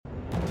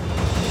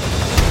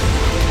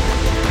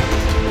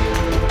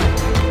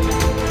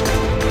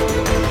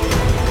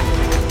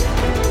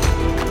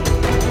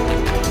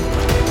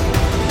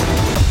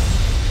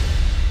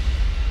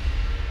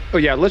Oh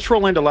yeah, let's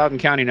roll into Loudoun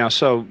County now.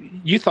 So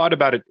you thought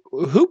about it.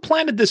 Who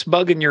planted this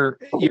bug in your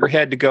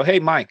head to go, hey,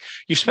 Mike,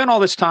 you spent all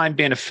this time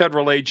being a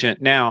federal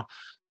agent. Now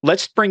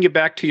let's bring you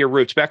back to your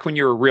roots, back when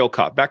you were a real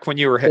cop, back when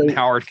you were in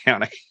Howard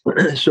County.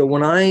 So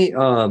when I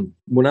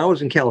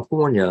was in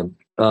California,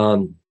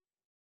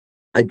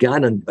 I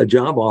got a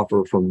job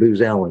offer from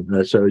Booz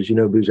Allen. So as you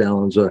know, Booz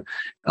Allen's a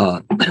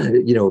a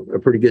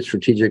pretty good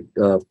strategic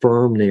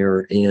firm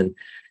there, and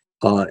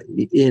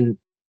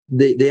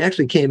they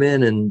actually came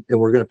in and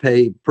were going to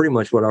pay pretty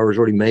much what I was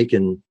already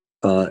making,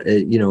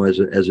 as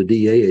a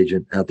DEA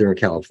agent out there in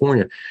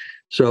California.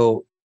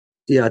 So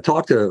yeah, I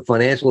talked to a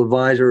financial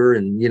advisor,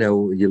 and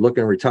you're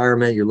looking at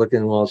retirement. You're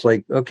looking, well, it's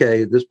like,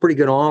 okay, this is a pretty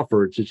good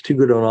offer. It's just too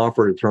good an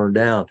offer to turn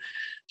down.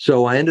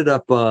 So I ended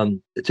up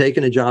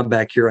taking a job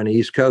back here on the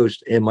East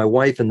Coast, and my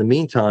wife, in the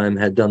meantime,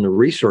 had done the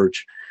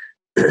research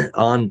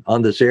on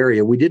this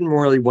area. We didn't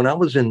really, when I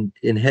was in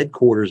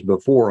headquarters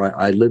before,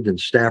 I lived in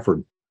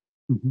Stafford.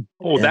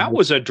 Oh, that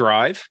was a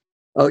drive.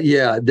 Oh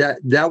yeah,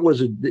 that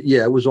was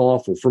it was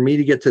awful for me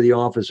to get to the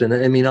office. And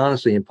I mean,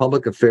 honestly, in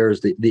public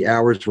affairs, the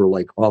hours were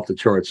like off the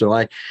charts.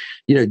 So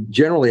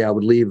generally I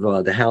would leave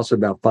the house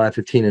about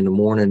 5:15 in the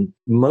morning,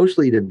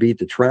 mostly to beat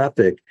the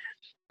traffic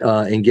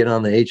and get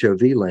on the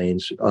HOV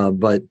lanes.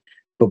 But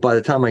by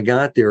the time I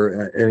got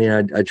there, I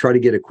mean, I tried to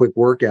get a quick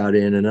workout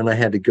in, and then I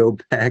had to go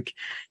back.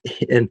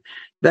 And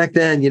back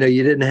then, you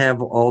didn't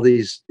have all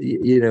these,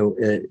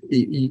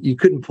 you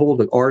couldn't pull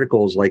the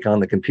articles like on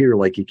the computer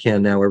like you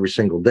can now every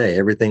single day.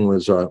 Everything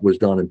was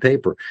done in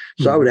paper.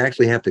 So I would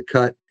actually have to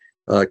cut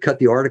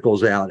the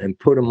articles out and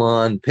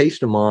paste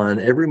them on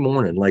every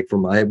morning. Like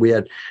we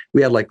had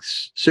like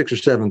 6 or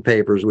 7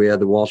 papers. We had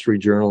the Wall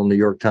Street Journal, New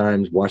York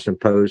Times, Washington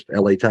Post,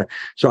 LA Times.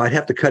 So I'd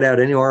have to cut out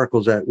any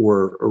articles that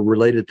were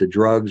related to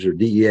drugs or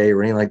DEA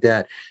or anything like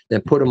that,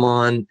 and put them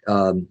on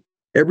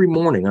every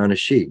morning on a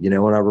sheet. And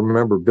I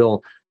remember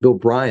Bill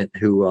Bryant,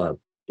 who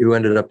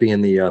ended up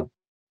being the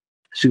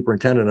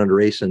superintendent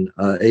under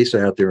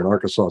ASA out there in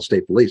Arkansas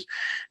State Police.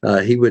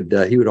 He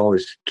would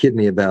always kid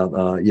me about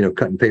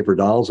cutting paper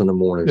dolls in the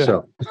morning.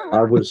 Yeah.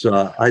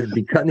 So I'd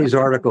be cutting these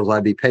articles,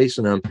 I'd be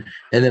pasting them,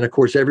 and then of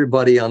course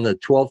everybody on the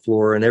 12th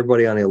floor and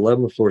everybody on the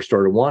 11th floor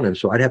started wanting them.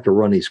 So I'd have to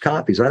run these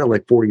copies. I had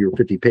like 40 or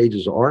 50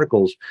 pages of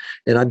articles,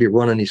 and I'd be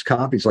running these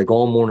copies like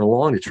all morning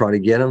long to try to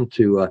get them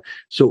to.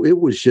 So it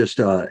was just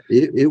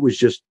it was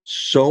just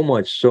so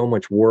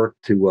much work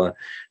to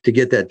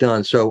get that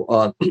done.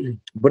 So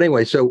but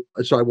anyway,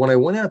 when I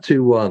went out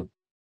to,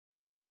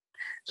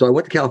 so I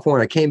went to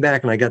California, I came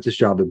back and I got this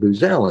job at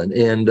Booz Allen,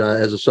 and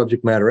as a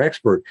subject matter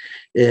expert.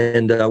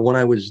 And when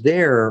I was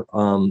there,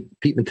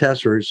 Pete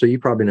Montessori, so you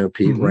probably know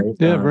Pete, right?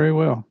 Yeah, very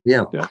well.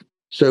 Yeah.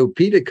 So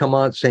Pete had come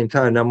on at the same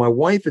time. Now my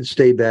wife had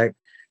stayed back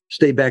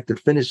to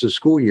finish the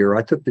school year.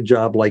 I took the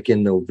job like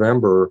in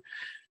November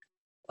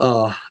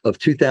of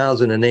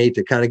 2008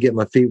 to kind of get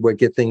my feet wet,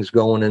 get things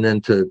going, and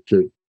then to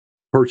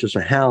purchase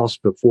a house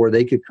before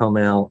they could come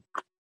out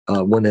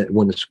when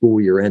the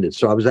school year ended.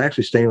 So I was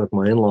actually staying with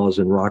my in-laws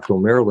in Rockville,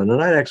 Maryland,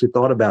 and I'd actually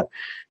thought about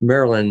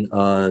Maryland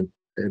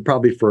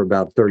probably for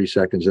about 30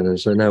 seconds, and I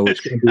said, no,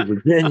 it's going to be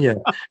Virginia.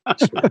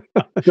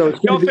 So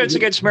no offense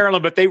against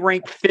Maryland, but they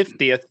rank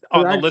 50th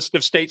on the list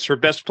of states for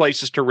best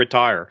places to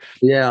retire.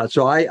 Yeah,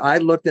 so I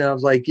looked and I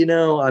was like,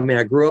 I mean,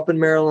 I grew up in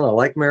Maryland, I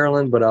like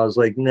Maryland, but I was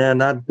like, nah,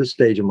 not at this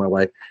stage of my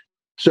life.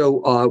 So,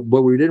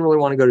 but we didn't really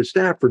want to go to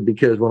Stafford,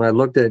 because when I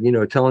looked at,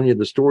 telling you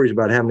the stories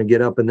about having to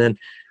get up and then,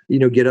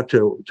 get up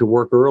to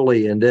work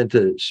early and then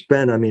to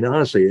spend, I mean,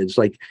 honestly, it's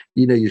like,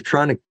 you're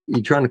trying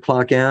to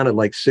clock out at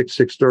like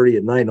 6:30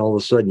 at night, and all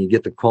of a sudden you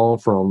get the call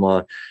from,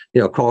 a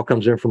call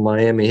comes in from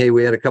Miami. Hey,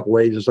 we had a couple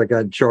of agents that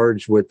got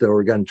charged with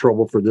or got in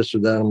trouble for this or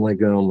that. I'm like,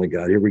 oh my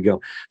God, here we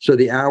go. So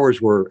the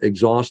hours were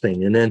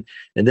exhausting. And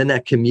then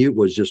that commute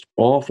was just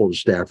awful to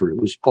Stafford. It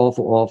was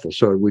awful.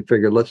 So we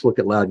figured, let's look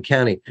at Loudoun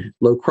County.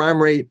 Low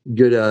crime rate,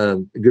 good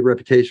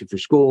reputation for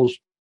schools.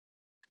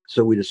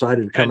 So we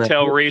decided to come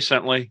until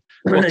recently.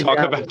 We'll talk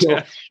about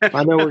that.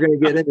 I know we're going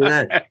to get into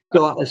that.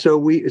 So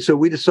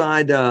we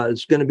decide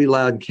it's going to be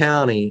Loudoun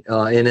County,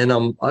 and then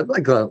I'm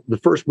like the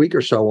first week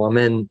or so I'm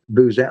in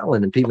Booz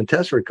Allen, and Pete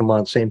Montessori come on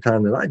at the same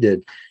time that I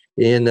did,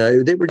 and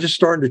they were just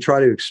starting to try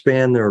to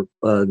expand their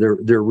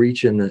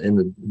reach in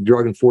the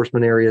drug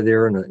enforcement area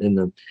there in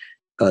the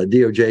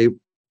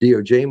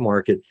DOJ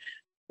market.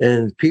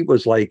 And Pete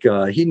was like,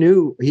 he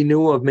knew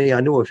of me,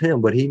 I knew of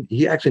him, but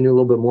he actually knew a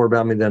little bit more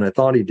about me than I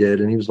thought he did.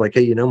 And he was like,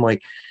 hey,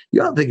 Mike,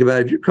 you ought to think about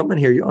it. If you're coming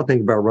here, you ought to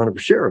think about running for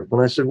sheriff. And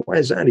I said, why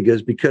is that? He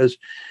goes, because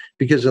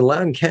in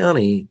Loudoun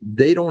County,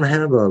 they don't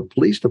have a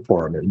police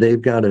department.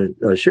 They've got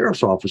a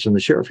sheriff's office, and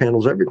the sheriff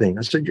handles everything.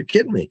 I said, you're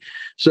kidding me.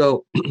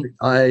 So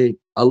I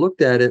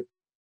looked at it,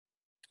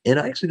 And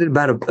I actually did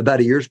about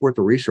a year's worth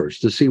of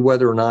research to see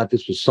whether or not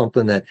this was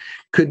something that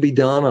could be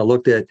done. I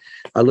looked at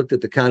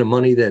the kind of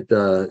money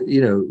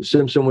that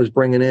Simpson was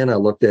bringing in. I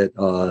looked at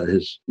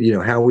his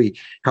how he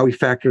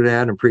factored it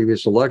out in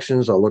previous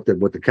elections. I looked at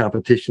what the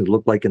competition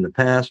looked like in the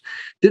past.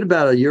 Did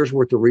about a year's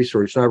worth of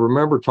research, and I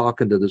remember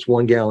talking to this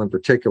one gal in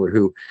particular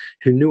who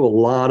knew a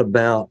lot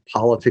about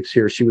politics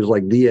here. She was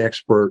like the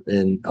expert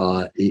in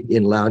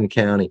Loudoun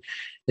County,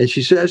 and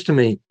she says to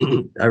me,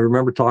 I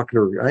remember talking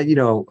to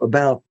her,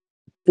 about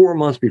 4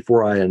 months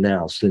before I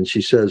announced. And she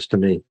says to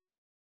me,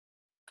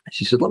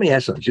 she said, let me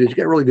ask something. She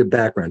got a really good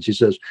background. She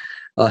says,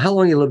 how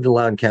long you lived in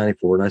Loudoun County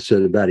for? And I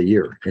said, about a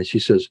year. And she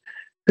says,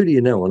 who do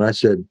you know? And I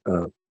said,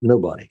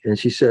 nobody. And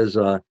she says,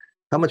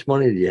 how much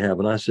money do you have?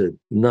 And I said,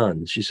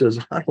 none. She says,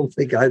 I don't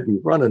think I'd be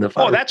running if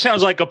that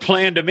sounds like a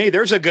plan to me.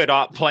 There's a good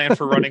plan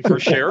for running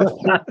for sheriff.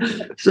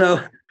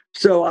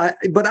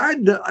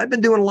 I've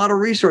been doing a lot of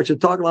research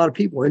and talking to a lot of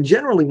people. And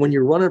generally, when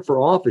you're running for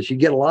office, you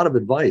get a lot of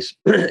advice.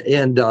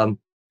 And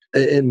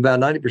about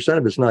 90%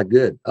 of it's not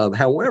good.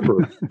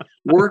 However,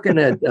 working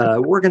at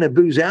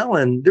Booz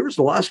Allen, there was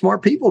a lot of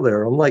smart people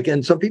there. I'm like,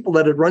 and some people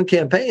that had run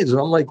campaigns, and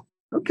I'm like,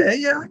 okay,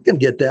 yeah, I can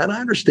get that. I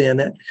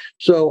understand that.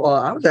 So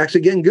I was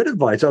actually getting good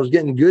advice. I was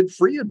getting good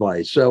free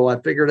advice. So I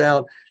figured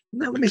out,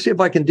 now let me see if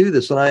I can do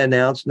this. And I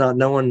announced, not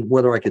knowing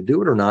whether I could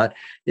do it or not.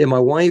 And my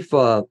wife,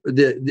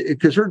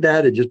 because her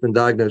dad had just been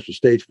diagnosed with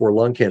stage 4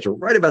 lung cancer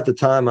right about the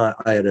time I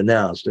had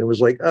announced. And it was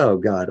like, oh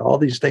God, all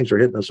these things are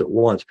hitting us at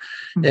once.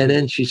 Mm-hmm. And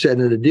then she said,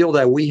 and the deal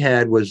that we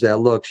had was that,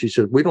 look, she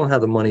said, we don't have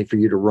the money for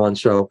you to run.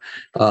 So,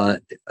 as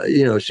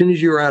soon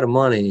as you're out of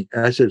money,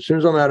 I said, as soon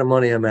as I'm out of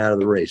money, I'm out of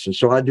the race. And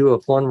so I do a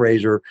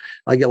fundraiser.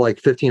 I get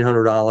like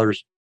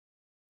 $1,500.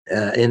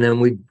 And then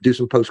we do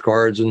some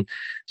postcards and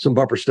some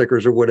bumper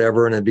stickers or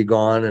whatever, and it'd be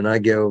gone. And I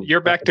go,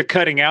 you're back to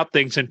cutting out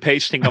things and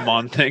pasting them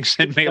on things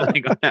and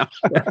mailing them out.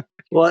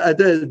 Well,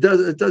 it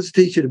does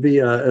teach you to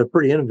be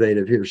pretty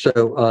innovative here.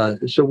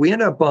 So we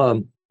end up,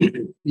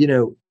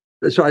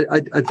 so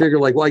I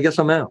figured, like, well, I guess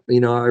I'm out.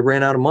 I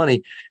ran out of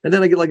money, and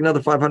then I get like another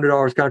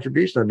 $500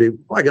 contribution. I'd be,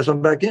 well, I guess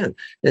I'm back in.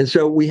 And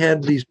so we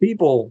had these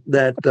people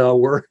that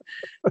were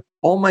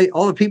all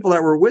the people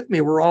that were with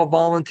me were all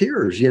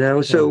volunteers.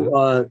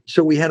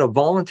 So we had a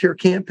volunteer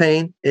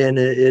campaign, and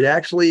it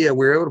actually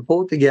we were able to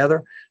pull it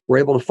together. We're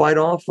able to fight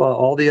off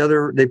all the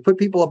other. They put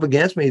people up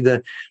against me,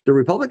 the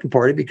Republican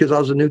Party, because I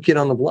was a new kid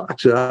on the block.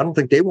 So I don't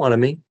think they wanted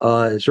me.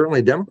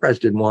 Certainly, Democrats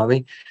didn't want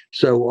me.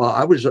 So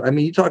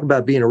you talk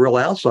about being a real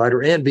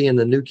outsider and being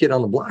the new kid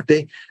on the block.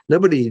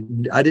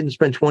 I didn't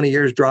spend 20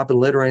 years dropping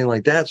lit or anything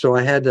like that. So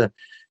I had to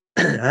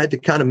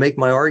kind of make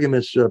my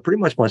arguments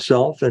pretty much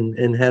myself,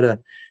 and had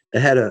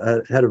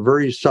a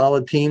very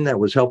solid team that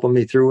was helping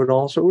me through it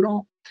all.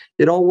 So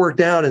it all worked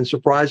out, and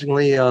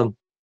surprisingly,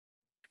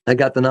 I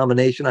got the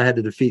nomination. I had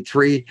to defeat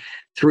three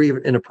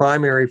in a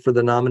primary for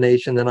the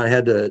nomination. Then I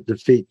had to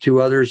defeat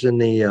 2 others in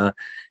the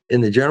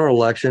general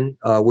election,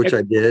 which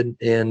I did.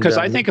 And because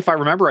I think, if I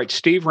remember right,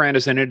 Steve ran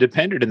as an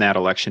independent in that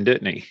election,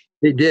 didn't he?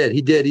 He did.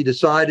 He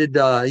decided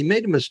he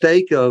made a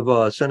mistake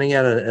of sending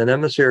out an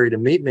emissary to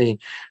meet me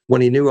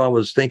when he knew I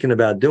was thinking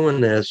about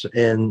doing this,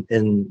 and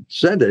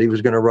said that he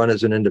was going to run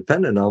as an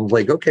independent. I was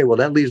like, okay, well,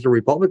 that leaves the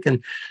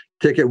Republican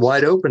ticket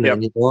wide open. Yep.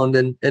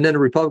 And then the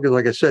Republicans,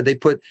 like I said,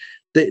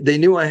 they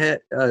knew I had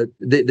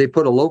they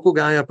put a local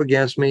guy up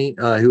against me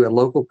who had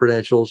local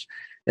credentials,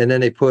 and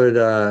then they put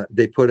a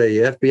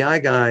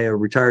FBI guy, a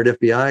retired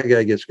FBI guy,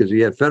 I guess, because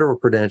he had federal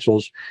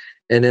credentials.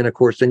 And then, of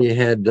course, you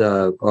had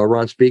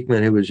Ron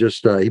Speakman, who was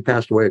just he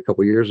passed away a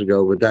couple of years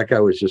ago, but that guy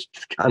was just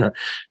kind of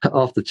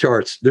off the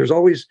charts. There's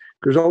always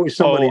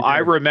somebody. Oh, I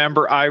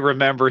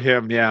remember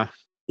him. Yeah.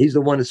 He's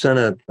the one that sent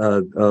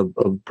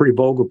a pretty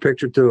vulgar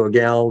picture to a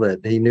gal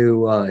that he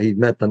knew he'd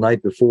met the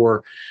night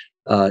before.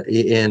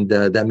 And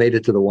that made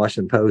it to the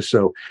Washington Post.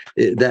 So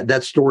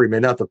that story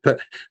made not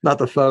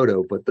the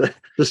photo, but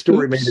the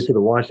story made it to the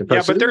Washington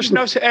Post. Yeah, but there's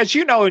no, as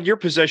you know, in your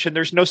position,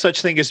 there's no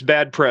such thing as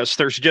bad press.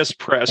 There's just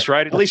press,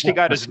 right? At least he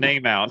got his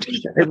name out.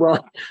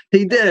 Well,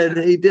 he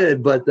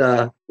did. But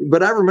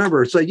I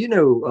remember,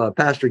 so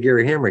Pastor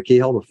Gary Hamrick, he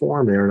held a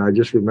forum there, and I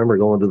just remember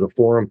going to the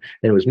forum,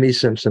 and it was me,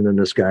 Simpson, and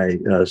this guy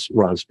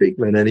Ron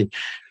Speakman,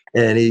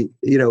 and he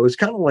it was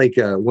kind of like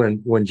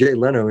when Jay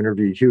Leno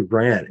interviewed Hugh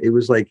Grant. It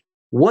was like,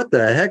 what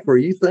the heck were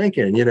you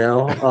thinking?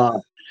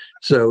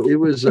 So it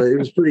was a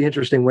pretty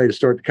interesting way to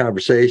start the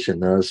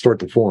conversation, start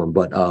the forum.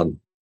 But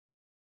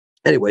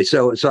anyway,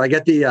 so I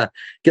get the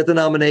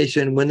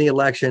nomination, win the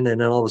election,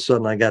 and then all of a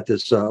sudden I got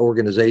this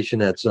organization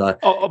that's.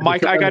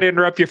 Mike, I got to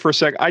interrupt you for a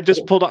second.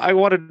 I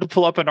wanted to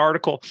pull up an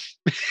article.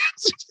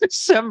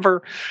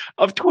 December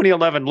of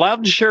 2011.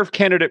 Loudoun Sheriff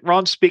candidate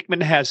Ron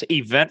Speakman has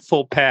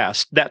eventful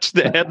past. That's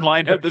the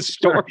headline of the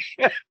story.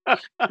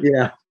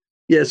 Yeah.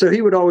 Yeah, so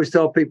he would always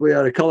tell people he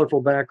had a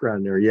colorful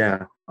background there.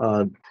 Yeah,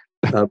 but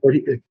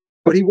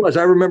he was.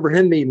 I remember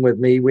him meeting with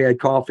me. We had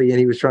coffee, and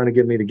he was trying to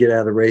get me to get out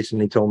of the race.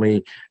 And he told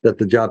me that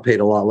the job paid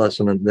a lot less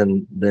than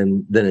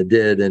it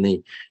did. And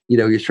he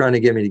was trying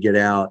to get me to get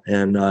out.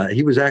 And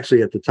he was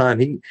actually, at the time,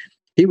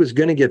 he was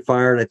going to get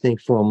fired, I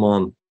think,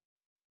 from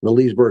the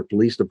Leesburg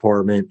Police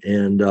Department.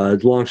 And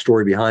it's a long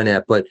story behind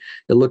that, but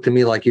it looked to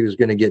me like he was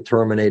going to get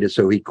terminated.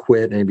 So he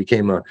quit and he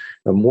became a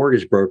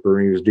mortgage broker,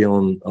 and he was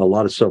dealing a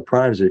lot of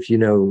subprimes. If you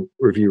know,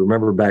 or if you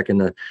remember back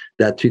in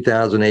that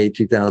 2008,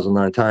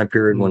 2009 time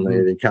period when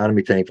the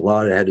economy tanked, a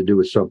lot of it had to do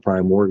with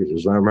subprime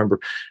mortgages. And I remember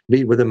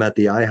meeting with him at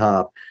the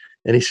IHOP,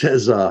 and he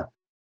says,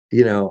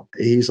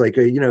 he's like,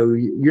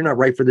 you're not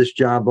right for this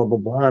job, blah, blah,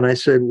 blah. And I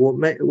said, well,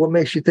 what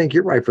makes you think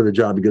you're right for the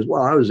job? He goes,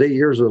 well, I was 8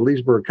 years a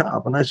Leesburg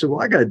cop. And I said,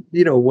 well, I got,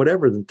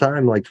 whatever the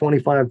time, like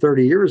 25,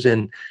 30 years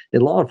in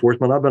law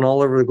enforcement. I've been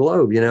all over the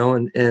globe,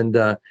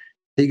 and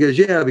he goes,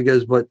 yeah,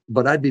 because,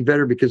 but I'd be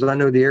better because I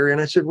know the area.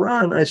 And I said,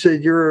 Ron, I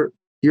said, you're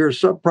a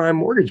subprime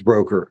mortgage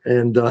broker.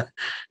 And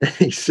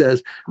he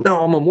says,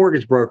 no, I'm a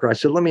mortgage broker. I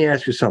said, let me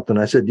ask you something.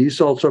 I said, do you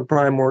sell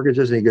subprime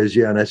mortgages? And he goes,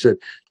 yeah. And I said,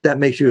 that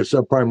makes you a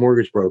subprime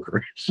mortgage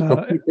broker.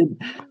 So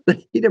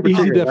he never easy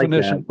told me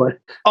definition. like that,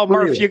 but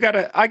Murph,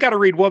 I got to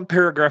read one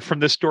paragraph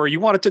from this story.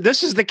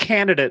 This is the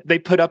candidate they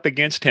put up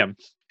against him.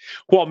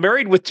 While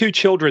married with 2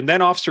 children,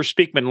 then Officer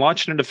Speakman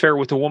launched an affair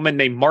with a woman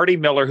named Marty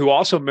Miller, who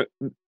also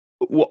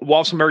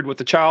married with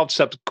a child.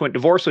 Subsequent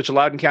divorce, which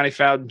Loudoun County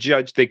found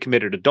judge they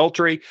committed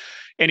adultery.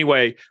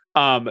 Anyway,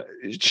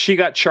 she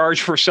got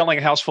charged for selling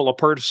a house full of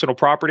personal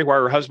property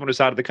while her husband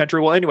was out of the country.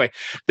 Well, anyway,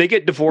 they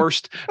get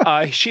divorced.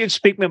 She and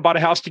Speakman bought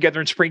a house together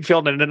in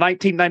Springfield. And in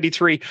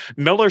 1993,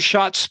 Miller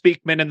shot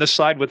Speakman in the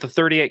side with a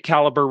 .38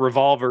 caliber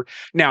revolver.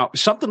 Now,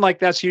 something like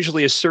that's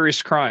usually a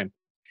serious crime.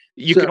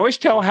 You can always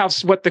tell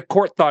what the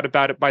court thought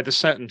about it by the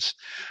sentence.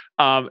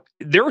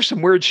 There was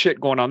some weird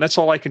shit going on. That's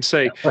all I can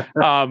say.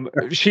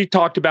 She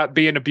talked about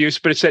being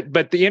abused,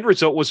 but the end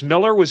result was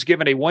Miller was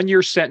given a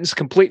 1-year sentence,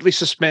 completely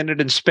suspended,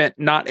 and spent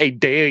not a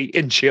day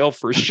in jail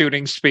for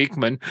shooting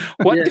Speakman.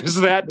 What does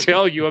that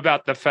tell you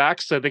about the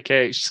facts of the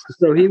case?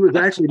 So he was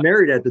actually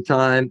married at the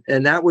time,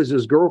 and that was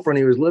his girlfriend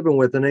he was living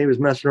with, and he was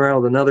messing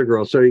around with another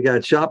girl. So he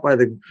got shot by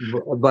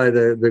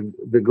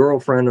the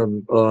girlfriend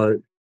of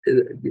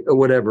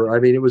whatever. I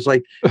mean, it was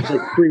like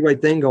a three-way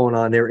thing going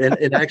on there.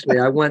 And actually,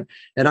 I went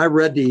and I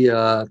read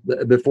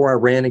before I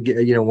ran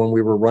again. When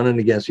we were running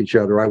against each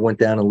other, I went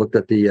down and looked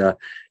at the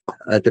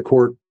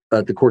court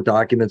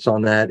documents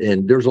on that.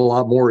 And there's a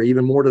lot more,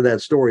 even more to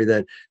that story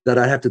that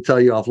I have to tell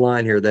you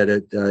offline here.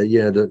 That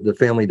the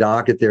family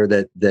docket there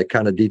that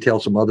kind of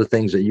details some other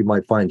things that you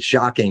might find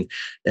shocking.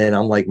 And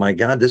I'm like, my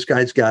God, this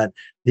guy's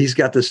he's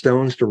got the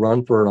stones to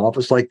run for an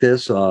office like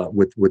this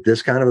with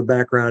this kind of a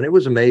background. It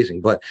was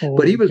amazing, but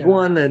he was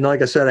one. And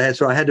like I said,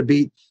 I had to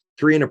beat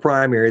 3 in a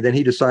primary. Then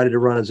he decided to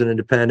run as an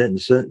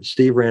independent, and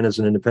Steve ran as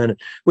an independent,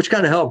 which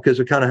kind of helped because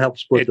it kind of helped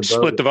split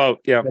the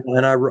vote. Yeah.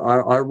 And I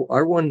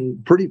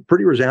won pretty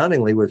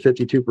resoundingly with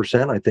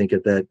 52%, I think,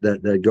 at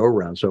that go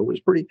round. So it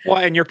was pretty well.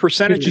 And your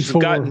percentages have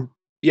gotten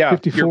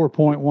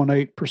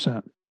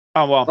 54.18%.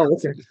 Oh, well. Oh,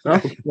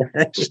 okay.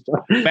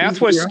 Math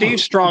was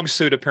Steve's strong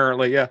suit,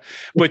 apparently. Yeah.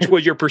 Which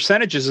was your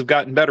percentages have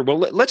gotten better. Well,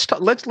 let's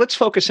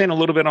focus in a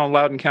little bit on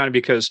Loudoun County,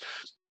 because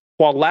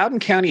while Loudoun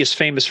County is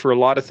famous for a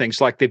lot of things,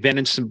 like they've been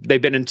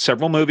in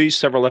several movies,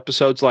 several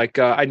episodes. Like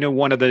I know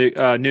one of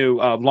the new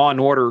Law and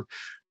Order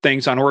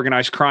things on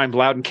organized crime,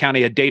 Loudoun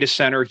County, a data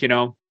center,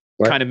 kind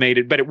of made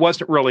it, but it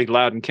wasn't really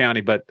Loudoun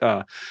County, but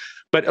a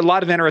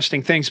lot of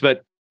interesting things.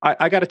 But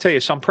I got to tell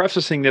you, so I'm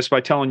prefacing this by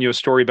telling you a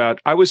story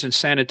about, I was in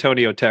San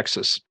Antonio,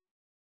 Texas,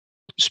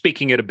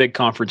 speaking at a big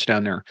conference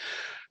down there.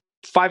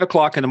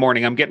 5:00 in the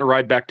morning, I'm getting a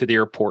ride back to the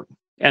airport.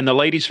 And the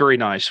lady's very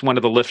nice, one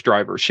of the Lyft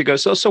drivers. She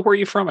goes, so where are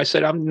you from? I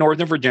said, I'm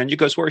Northern Virginia. She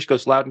goes, where? She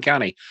goes, Loudoun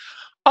County.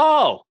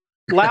 Oh,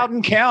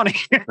 Loudoun County.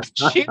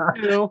 She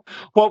knew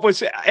what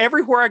was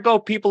everywhere I go.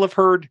 People have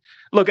heard.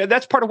 Look,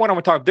 that's part of what I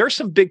want to talk about. There's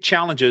some big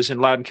challenges in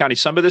Loudoun County.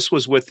 Some of this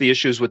was with the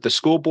issues with the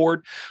school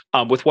board,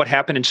 with what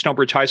happened in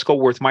Stonebridge High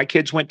School, where my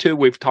kids went to.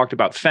 We've talked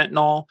about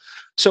fentanyl.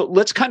 So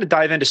let's kind of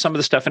dive into some of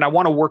the stuff. And I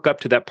want to work up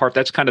to that part.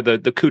 That's kind of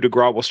the coup de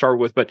grace we'll start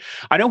with. But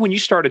I know when you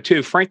started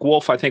too, Frank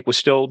Wolf, I think, was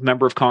still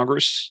member of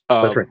Congress.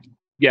 That's right.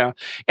 Yeah.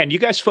 And you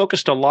guys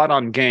focused a lot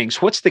on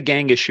gangs. What's the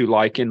gang issue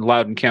like in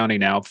Loudoun County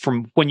now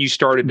from when you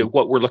started to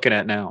what we're looking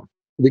at now?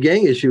 The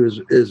gang issue is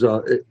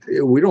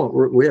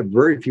we have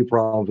very few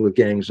problems with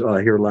gangs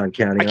here in Loudoun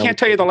County. I can't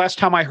tell you the last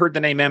time I heard the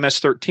name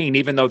MS-13,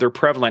 even though they're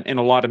prevalent in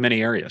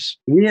many areas.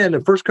 Yeah, in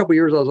the first couple of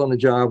years I was on the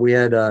job, we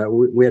had a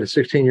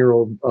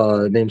 16-year-old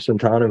named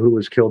Santana who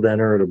was killed down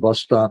there at a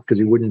bus stop because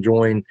he wouldn't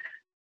join.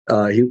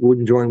 He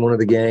wouldn't join one of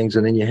the gangs,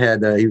 and then you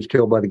had he was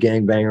killed by the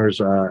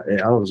gangbangers. I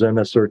don't know if it was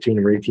MS-13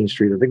 or 18th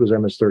Street. I think it was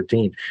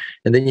MS-13.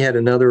 And then you had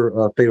another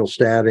fatal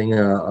stabbing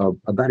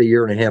about a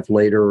year and a half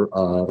later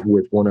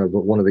with one of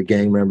the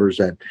gang members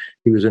that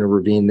he was in a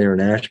ravine there in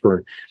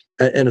Ashburn.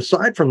 And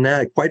aside from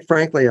that, quite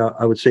frankly,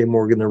 I would say,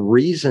 Morgan, the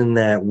reason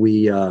that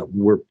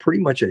we're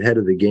pretty much ahead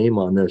of the game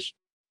on this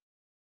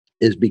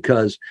is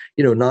because,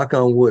 knock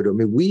on wood, I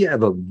mean, we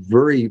have a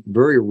very,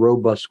 very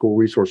robust school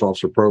resource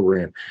officer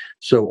program.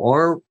 So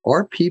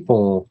our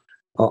people,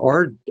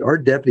 our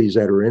deputies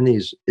that are in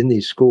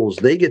these schools,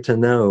 they get to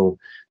know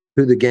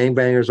who the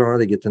gangbangers are.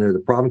 They get to know the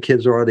problem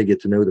kids are. They get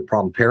to know the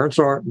problem parents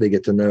are. They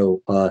get to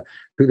know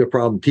who the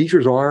problem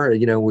teachers are.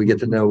 You know, we get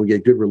to know, we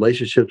get good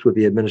relationships with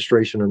the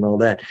administration and all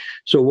that.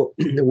 So what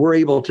we're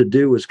able to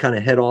do is kind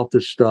of head off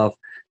this stuff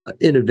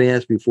in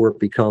advance before it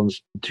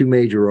becomes too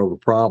major of a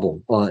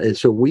problem. And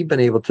so we've been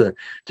able to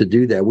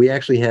do that. We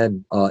actually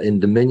had in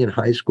Dominion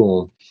High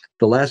School,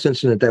 the last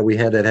incident that we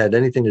had that had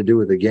anything to do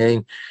with a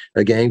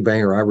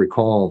gangbanger, I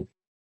recall,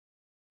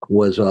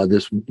 was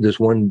this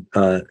one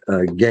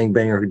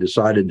gangbanger who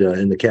decided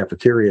in the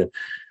cafeteria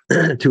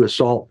to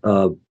assault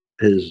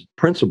his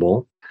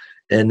principal,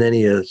 and then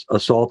he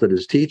assaulted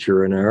his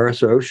teacher. And our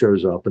SO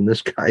shows up, and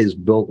this guy is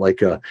built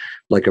like a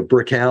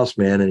brick house,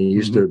 man. And he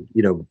used to,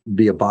 you know,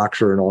 be a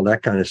boxer and all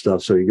that kind of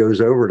stuff. So he goes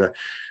over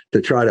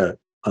to try to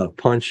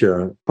punch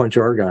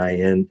our guy,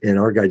 and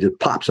our guy just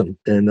pops him,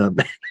 and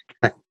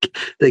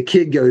the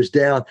kid goes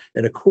down.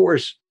 And of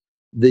course,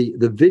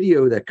 the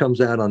video that comes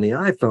out on the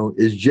iPhone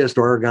is just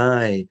our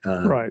guy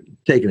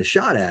taking a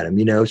shot at him,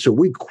 you know. So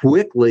we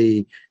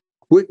quickly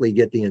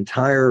get the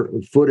entire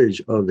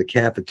footage of the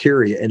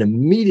cafeteria and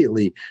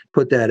immediately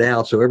put that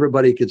out so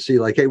everybody could see,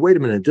 like, hey, wait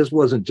a minute, this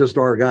wasn't just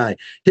our guy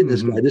hitting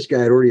this guy. This guy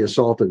had already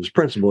assaulted his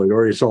principal. He'd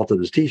already assaulted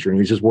his teacher, and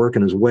he was just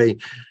working his way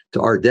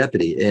to our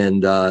deputy.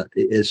 And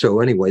so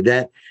anyway,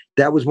 that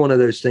was one of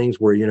those things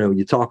where, you know,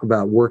 you talk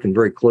about working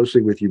very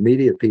closely with your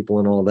media people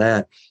and all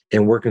that,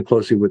 and working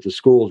closely with the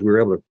schools. We were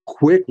able to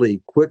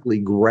quickly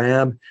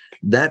grab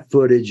that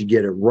footage,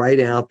 get it right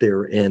out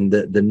there. And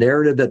the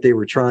narrative that they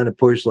were trying to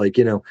push, like,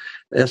 you know,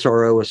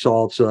 SRO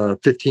assaults a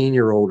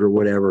 15-year-old or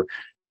whatever,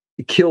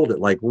 killed it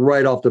like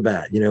right off the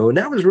bat, you know. And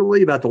that was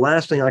really about the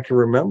last thing I can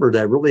remember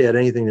that really had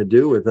anything to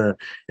do with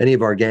any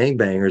of our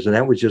gangbangers. And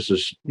that was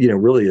just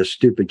really a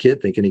stupid kid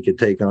thinking he could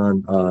take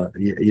on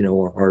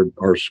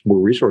our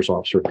school resource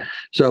officer.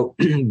 So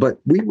but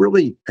we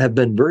really have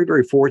been very,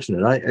 very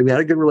fortunate. I mean, I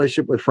had a good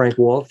relationship with Frank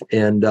Wolf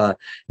and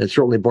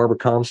certainly Barbara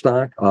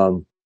Comstock.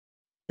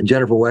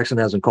 Jennifer Wexon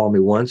hasn't called me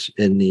once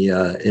in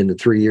the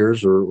 3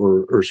 years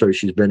or so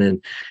she's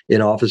been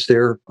in office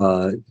there.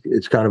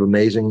 It's kind of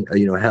amazing,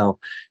 you know, how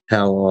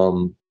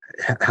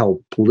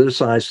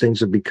politicized things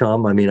have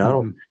become. I mean,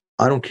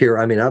 I don't care.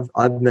 I mean,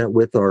 I've met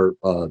with our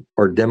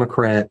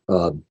Democrat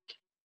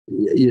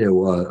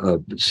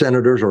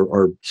senators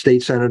or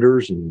state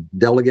senators and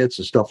delegates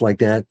and stuff like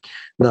that.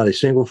 Not a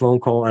single phone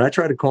call. And I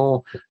tried to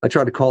call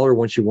her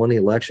when she won the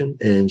election,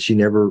 and she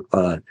never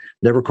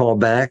called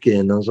back.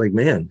 And I was like,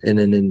 man. And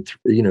then in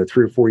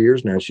 3 or 4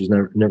 years now, she's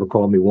never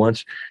called me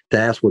once to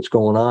ask what's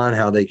going on,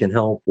 how they can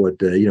help,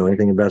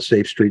 anything about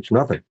safe streets.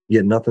 Nothing.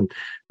 Get nothing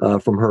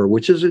from her,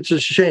 which is, it's a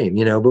shame,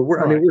 you know. But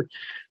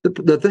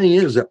the thing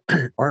is that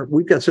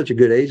we've got such a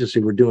good agency.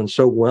 We're doing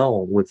so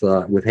well with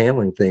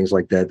handling things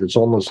like that. It's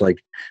almost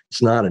like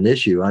it's not an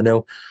issue. I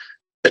know,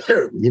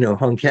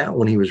 Hung Cat,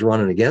 when he was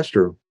running against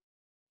her,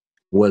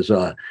 was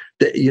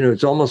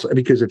it's almost,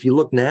 because if you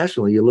look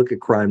nationally, you look at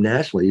crime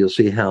nationally, you'll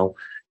see how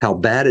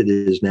bad it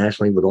is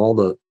nationally with all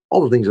the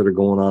things that are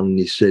going on in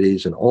these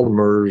cities and all the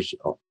murders,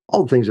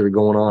 all the things that are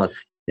going on.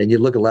 And you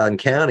look at Loudoun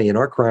County, and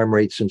our crime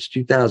rate since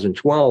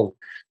 2012.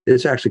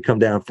 It's actually come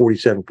down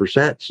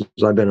 47% since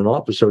I've been in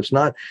office. So it's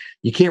not,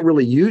 you can't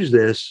really use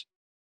this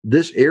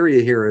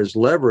area here as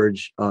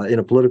leverage in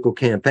a political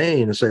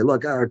campaign and say,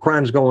 look, our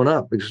crime's going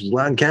up, because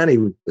Loudoun County,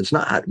 it's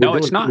not. No,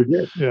 it's not.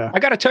 Yeah. I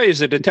got to tell you, as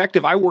a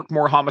detective, I worked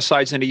more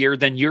homicides in a year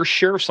than your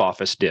sheriff's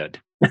office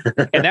did.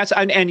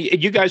 and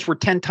you guys were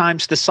 10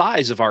 times the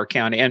size of our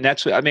county. And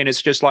that's, I mean,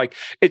 it's just like,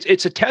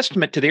 it's a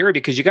testament to the area,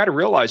 because you got to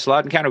realize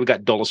Loudoun County, we've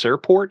got Dulles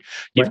Airport.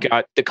 You've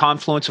got the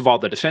confluence of all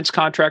the defense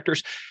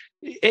contractors.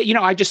 You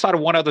know, I just thought of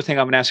one other thing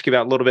I'm going to ask you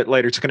about a little bit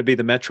later. It's going to be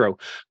the Metro.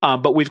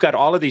 But we've got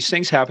all of these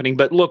things happening.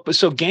 But look,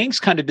 so gangs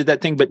kind of did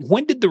that thing. But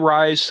when did the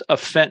rise of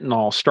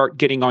fentanyl start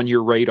getting on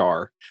your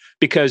radar?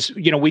 Because,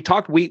 you know, we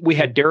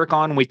had Derek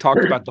on, and we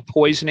talked about the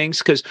poisonings,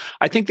 because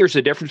I think there's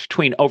a difference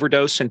between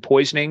overdose and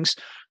poisonings.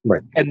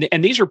 Right.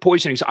 And these are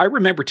poisonings. I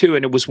remember too,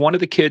 and it was one of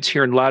the kids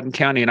here in Loudoun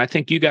County, and I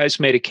think you guys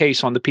made a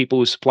case on the people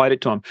who supplied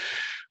it to him.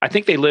 I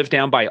think they lived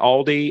down by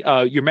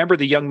Aldi. You remember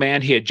the young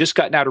man? He had just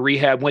gotten out of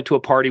rehab, went to a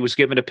party, was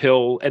given a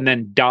pill, and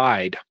then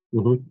died.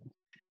 Mm-hmm.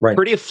 Right.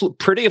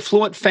 Pretty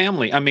affluent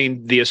family. I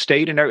mean, the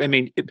estate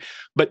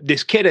but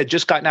this kid had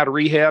just gotten out of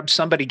rehab.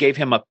 Somebody gave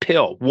him a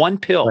pill, one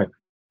pill, right,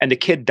 and the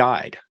kid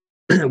died.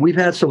 We've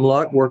had some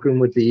luck working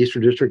with the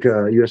Eastern District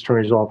U.S.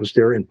 Attorney's Office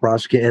there and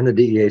the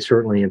DEA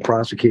certainly in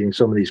prosecuting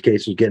some of these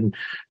cases, getting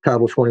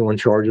Title 21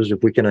 charges.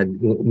 If we can,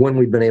 when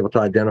we've been able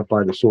to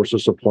identify the source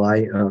of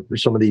supply for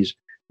some of these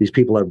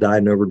people have died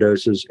in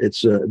overdoses.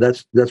 It's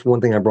that's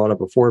one thing I brought up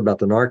before about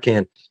the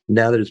Narcan.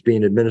 Now that it's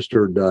being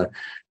administered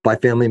by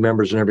family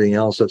members and everything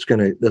else, that's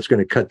going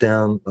to cut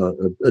down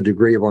a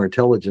degree of our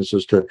intelligence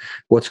as to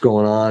what's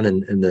going on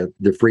and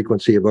the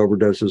frequency of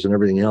overdoses and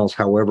everything else.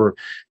 However,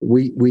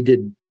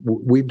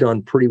 we've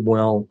done pretty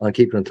well on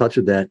keeping in touch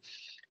with that.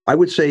 I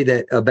would say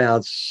that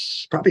about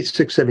probably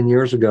 6-7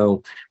 years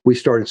ago, we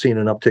started seeing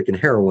an uptick in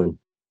heroin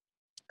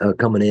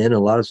coming in, a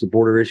lot of the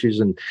border issues.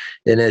 And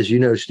as you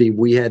know, Steve,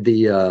 we had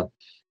the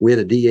We had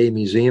a DEA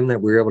museum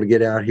that we were able to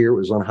get out here. It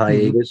was on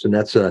hiatus, and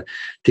that's to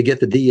get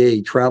the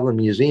DEA traveling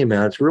museum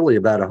out. It's really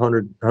about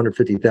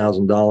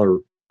 $150,000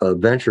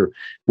 venture.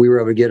 We were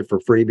able to get it for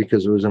free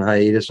because it was in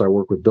hiatus. I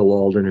worked with Bill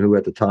Alden, who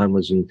at the time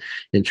was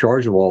in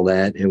charge of all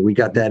that, and we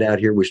got that out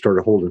here. We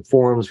started holding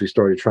forums. We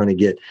tried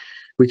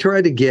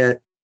to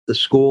get the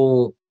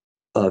school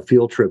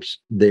field trips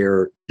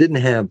there. Didn't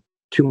have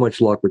too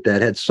much luck with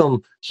that. Had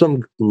some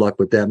luck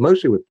with that,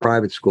 mostly with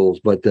private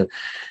schools, but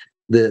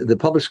the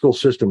public school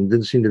system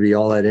didn't seem to be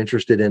all that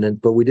interested in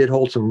it. But we did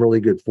hold some really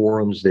good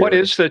forums there. What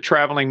is the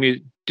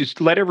traveling?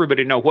 Just let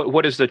everybody know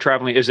what is the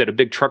traveling? Is it a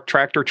big truck,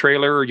 tractor,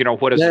 trailer?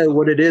 What is it?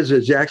 What it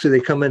is actually they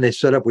come in, they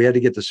set up. We had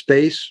to get the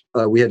space.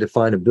 We had to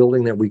find a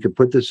building that we could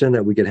put this in,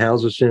 that we could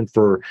house this in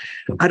for,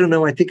 I don't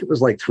know, I think it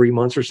was like 3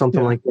 months or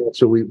something like that.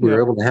 So we were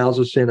able to house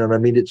this in. And I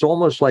mean, it's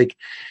almost like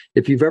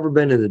if you've ever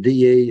been to the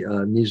DEA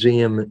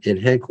museum in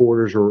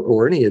headquarters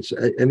or any,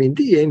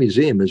 DEA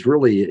museum is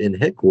really in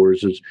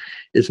headquarters.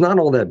 It's not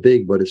all that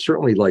big, but it's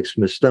certainly like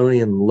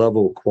Smithsonian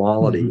level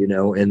quality,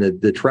 and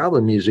the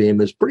traveling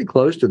museum is pretty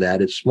close to that.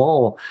 It's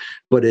small,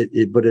 but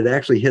it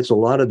actually hits a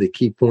lot of the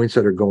key points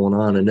that are going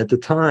on. And at the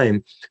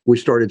time, we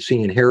started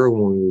seeing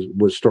heroin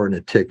was starting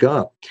to tick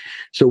up.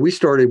 So we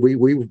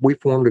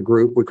formed a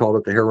group. We called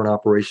it the Heroin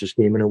Operations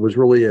Team, and it was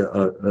really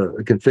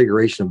a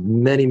configuration of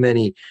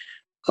many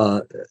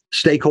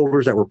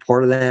stakeholders that were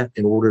part of that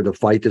in order to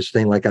fight this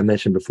thing. Like I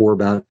mentioned before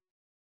about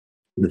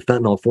the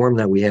fentanyl forum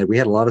that we had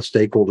a lot of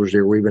stakeholders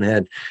there. We even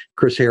had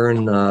Chris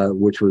Herron,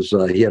 which was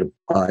he had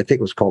I think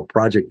it was called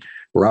Project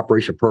or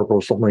Operation Purple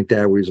or something like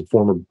that, where he's a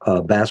former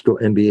basketball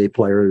NBA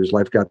player whose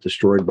life got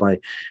destroyed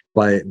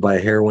by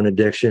heroin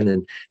addiction.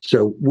 And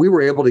so we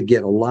were able to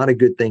get a lot of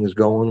good things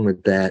going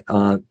with that.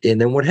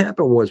 And then what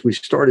happened was we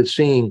started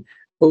seeing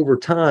over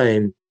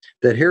time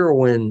that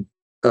heroin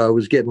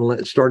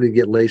started to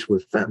get laced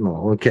with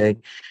fentanyl. Okay.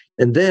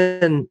 And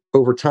then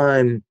over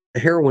time,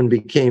 heroin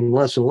became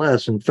less and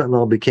less, and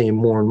fentanyl became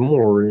more and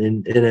more.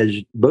 And as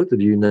both of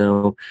you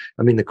know,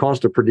 I mean, the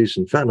cost of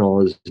producing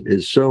fentanyl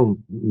is so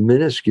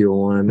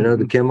minuscule. I mean,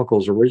 the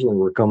chemicals originally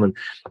were coming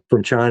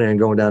from China and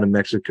going down to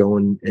Mexico,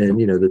 and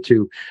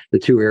the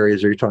two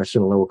areas you're talking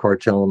Sinaloa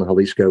cartel and the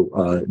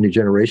Jalisco New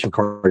Generation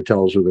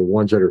cartels are the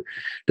ones that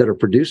are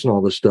producing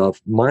all this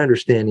stuff. My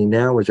understanding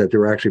now is that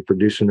they're actually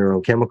producing their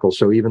own chemicals.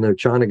 So even though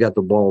China got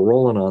the ball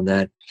rolling on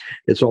that,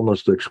 it's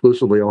almost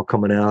exclusively all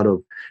coming out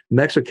of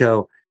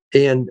Mexico.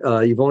 And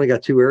you've only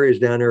got two areas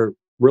down there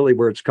really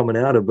where it's coming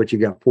out of, but you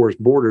got porous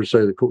borders.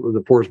 So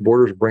the porous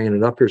borders are bringing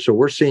it up here. So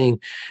we're seeing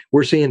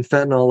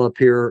fentanyl up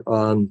here,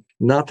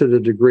 not to the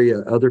degree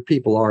other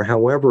people are.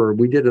 However,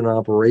 we did an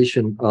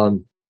operation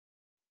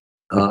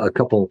a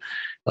couple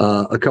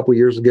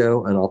years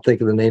ago, and I'll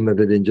think of the name of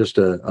it in just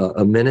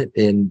a minute.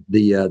 And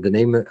the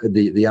name of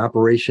the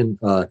operation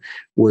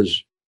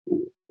was.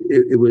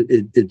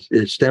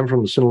 It stemmed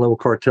from the Sinaloa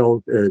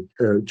cartel,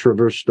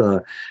 traversed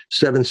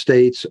 7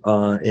 states,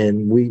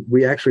 and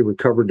we actually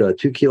recovered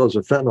 2 kilos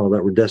of fentanyl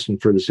that were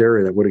destined for this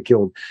area that would have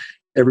killed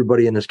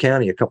everybody in this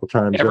county a couple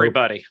times.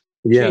 Everybody.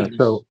 Yeah.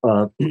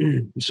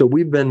 Jeez. So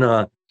we've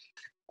been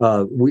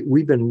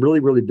we've been really,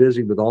 really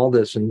busy with all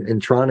this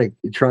and trying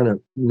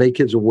to make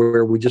kids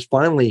aware. We just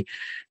finally,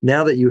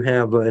 now that you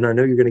have, and I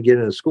know you're going to get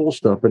into school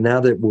stuff, but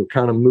now that we're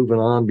kind of moving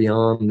on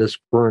beyond this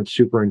current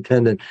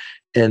superintendent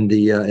and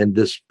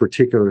this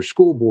particular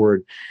school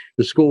board,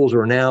 the schools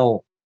are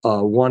now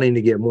wanting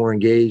to get more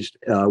engaged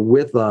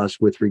with us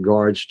with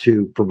regards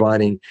to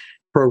providing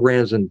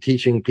programs and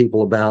teaching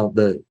people about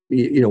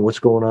what's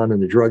going on in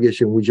the drug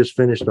issue. And we just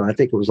finished, I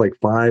think it was like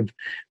 5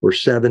 or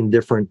 7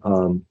 different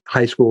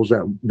high schools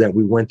that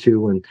we went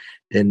to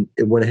and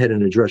it went ahead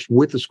and addressed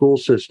with the school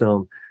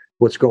system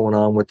what's going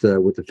on with the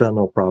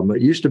fentanyl problem.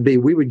 It used to be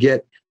we would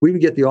get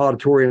the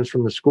auditoriums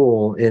from the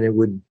school,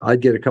 and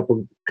I'd get a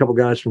couple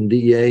guys from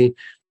DEA,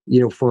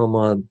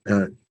 from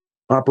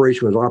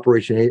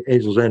Operation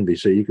Angel's Envy.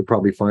 So you could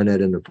probably find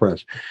that in the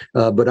press.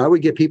 But I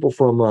would get people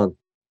from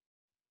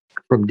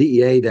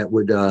DEA that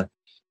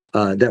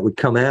would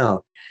come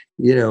out,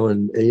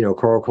 and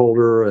Carl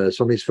Calder,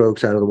 some of these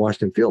folks out of the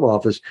Washington field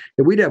office,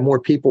 and we'd have more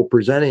people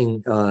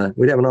presenting.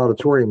 We'd have an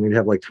auditorium. We'd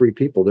have like 3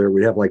 people there.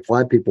 We'd have like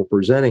 5 people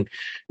presenting.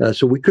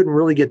 So we couldn't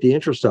really get the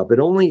interest up.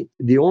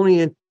 The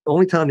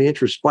only time the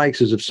interest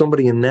spikes is if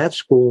somebody in that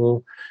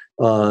school,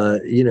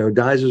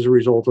 dies as a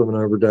result of an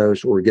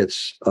overdose, or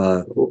gets,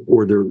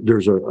 or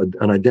there's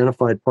an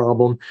identified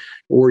problem,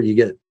 or you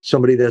get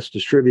somebody that's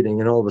distributing,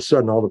 and all of a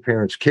sudden all the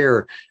parents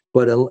care.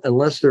 But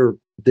unless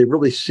they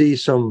really see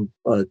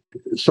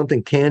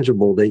something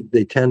tangible,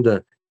 they tend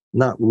to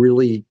not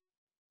really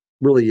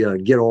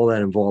get all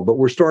that involved. But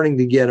we're starting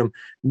to get them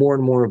more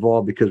and more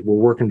involved because we're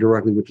working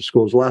directly with the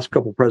schools. The last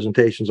couple of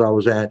presentations I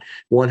was at,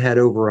 one had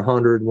over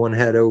 100, one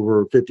had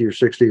over 50 or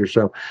 60 or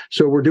so.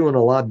 So we're doing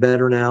a lot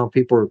better now.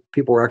 People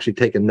are actually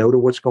taking note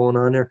of what's going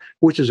on there,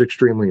 which is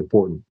extremely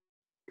important.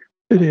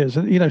 It is.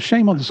 And,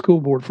 shame on the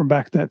school board from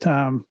back at that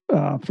time,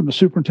 from the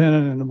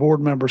superintendent and the board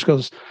members,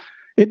 because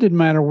it didn't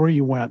matter where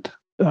you went.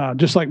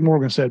 just like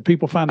Morgan said,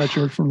 people find out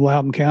you're from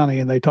Loudoun County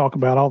and they talk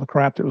about all the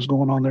crap that was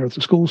going on there with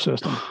the school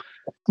system.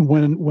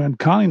 When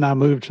Connie and I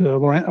moved to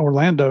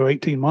Orlando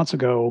 18 months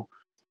ago,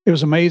 it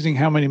was amazing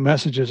how many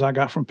messages I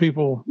got from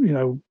people,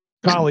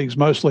 colleagues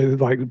mostly,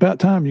 like, about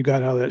time you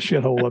got out of that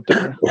shithole up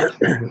there.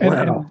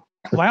 And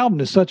Loudoun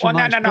is such a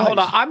nice place. Hold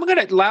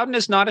on. Loudoun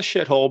is not a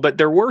shithole, but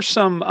there were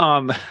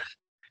some,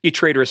 you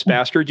traitorous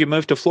bastard, you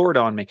moved to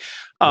Florida on me.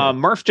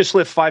 Murph just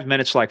lived 5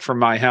 minutes from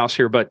my house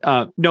here, but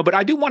but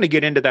I do want to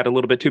get into that a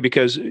little bit too,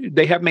 because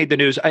they have made the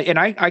news.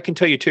 I can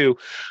tell you too,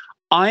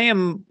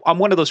 I'm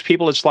one of those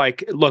people. It's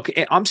like, look,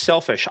 I'm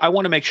selfish. I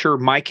want to make sure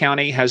my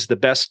county has the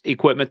best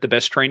equipment, the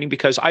best training,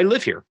 because I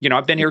live here.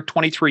 I've been here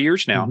 23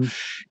 years now. Mm-hmm.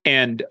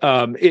 And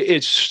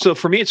it's so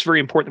for me, it's very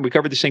important that we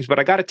cover these things. But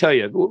I got to tell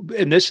you,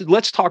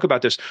 let's talk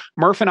about this.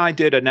 Murph and I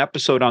did an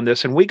episode on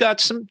this, and we got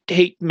some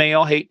hate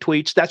mail, hate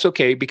tweets. That's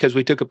okay, because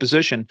we took a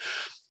position.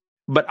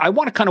 But I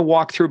want to kind of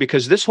walk through,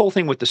 because this whole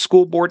thing with the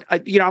school board,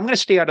 I'm going to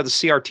stay out of the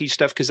CRT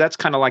stuff because that's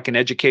kind of like an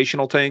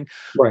educational thing.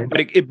 Right.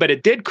 But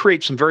it did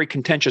create some very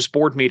contentious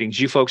board meetings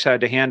you folks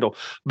had to handle.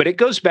 But it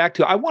goes back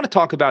to, I want to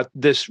talk about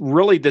this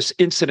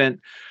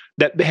incident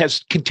that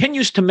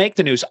continues to make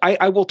the news.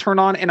 I will turn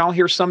on and I'll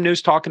hear some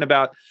news talking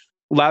about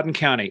Loudoun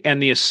County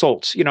and the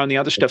assaults, and the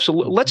other stuff. So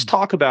let's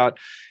talk about,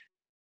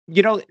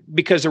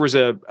 because there was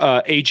a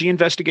AG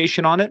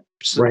investigation on it.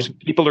 Some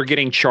people are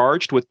getting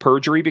charged with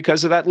perjury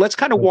because of that. Let's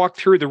kind of walk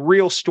through the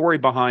real story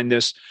behind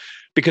this,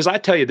 because I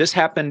tell you, this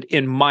happened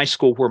in my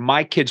school where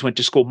my kids went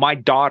to school. My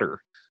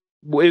daughter,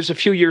 it was a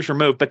few years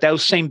removed, but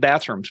those same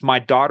bathrooms my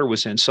daughter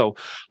was in. So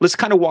let's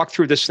kind of walk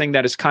through this thing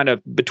that is kind of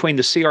between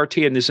the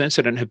CRT and this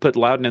incident had put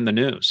Loudoun in the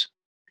news.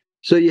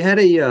 So you had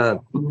a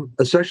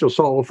sexual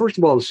assault. Well, first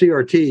of all, the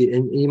CRT,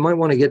 and you might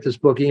want to get this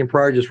book. Ian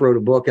Pryor just wrote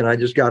a book, and I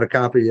just got a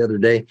copy the other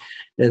day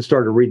and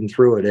started reading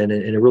through it. And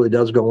it really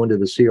does go into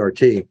the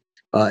CRT.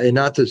 And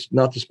not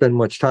to spend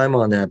much time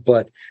on that,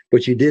 but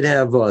you did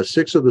have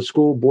 6 of the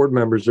school board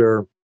members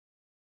there,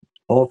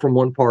 all from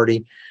one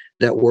party,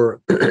 that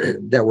were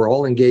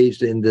all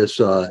engaged in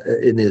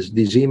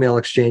these email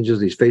exchanges,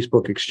 these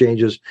Facebook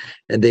exchanges,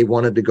 and they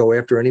wanted to go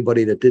after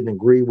anybody that didn't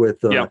agree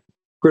with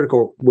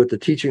the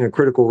teaching of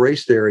critical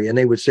race theory. And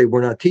they would say,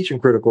 we're not teaching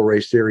critical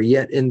race theory,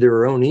 yet in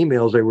their own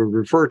emails they would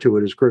refer to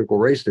it as critical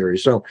race theory.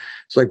 So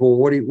it's like, well,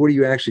 what are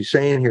you actually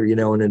saying here?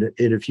 And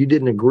if you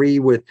didn't agree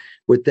with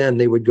them,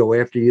 they would go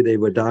after you, they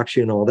would dox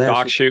you and all that.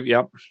 Dox you,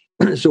 yep.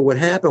 So what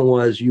happened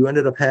was you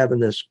ended up having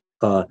this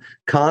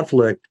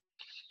conflict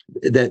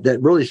that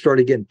really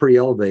started getting pretty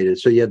elevated.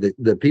 So you had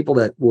the people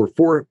that were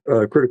for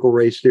critical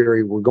race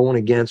theory were going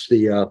against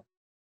the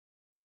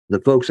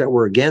folks that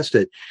were against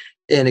it.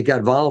 And it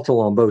got volatile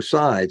on both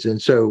sides.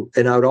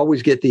 And I would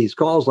always get these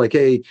calls like,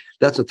 hey,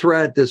 that's a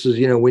threat. This is,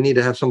 we need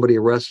to have somebody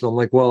arrested. I'm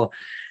like, well,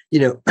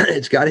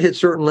 it's got to hit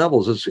certain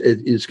levels.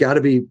 It's got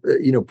to be,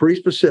 pretty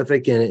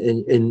specific.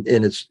 And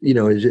it's,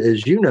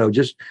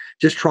 as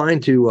just trying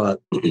to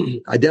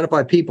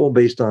identify people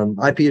based on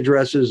IP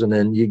addresses. And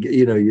then,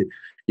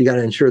 you got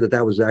to ensure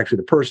that was actually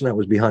the person that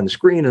was behind the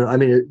screen. And I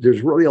mean,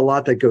 there's really a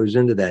lot that goes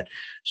into that.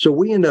 So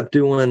we end up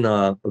doing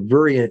a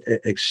very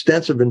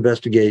extensive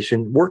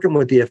investigation, working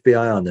with the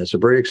FBI on this, a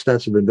very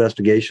extensive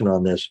investigation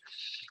on this.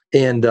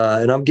 And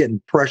I'm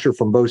getting pressure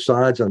from both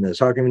sides on this.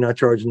 How come you're not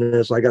charging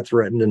this? I got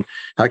threatened, and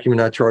how come you're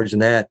not charging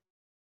that?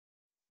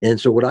 And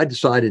so what I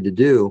decided to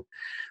do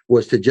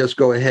was to just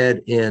go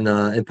ahead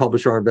and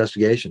publish our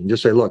investigation.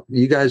 Just say, look,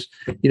 you guys,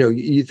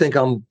 you think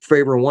I'm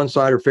favoring one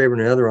side or favoring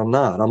the other. I'm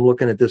not. I'm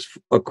looking at this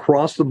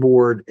across the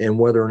board and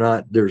whether or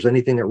not there's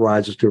anything that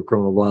rises to a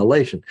criminal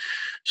violation.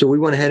 So we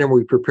went ahead and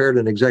we prepared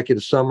an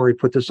executive summary,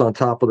 put this on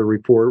top of the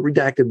report,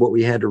 redacted what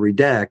we had to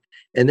redact,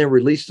 and then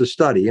released the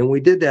study. And we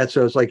did that.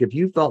 So it's like, if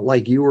you felt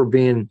like you were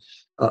being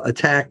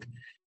attacked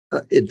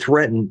and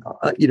threatened,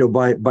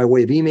 by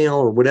way of email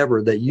or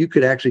whatever, that you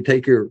could actually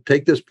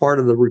take this part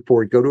of the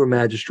report, go to a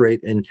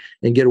magistrate and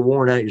get a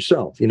warrant out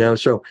yourself,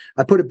 So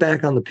I put it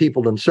back on the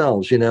people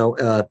themselves,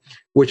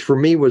 which for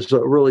me was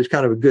really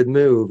kind of a good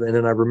move. And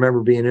then I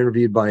remember being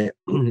interviewed by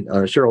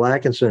Cheryl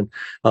Atkinson,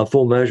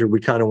 Full Measure. We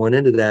kind of went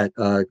into that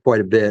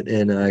quite a bit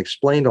and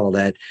explained all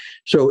that.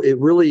 So it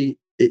really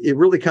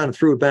kind of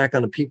threw it back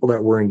on the people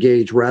that were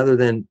engaged, rather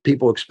than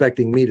people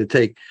expecting me to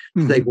take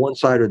one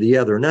side or the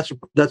other. And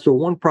that's the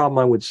one problem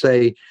I would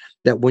say,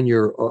 that when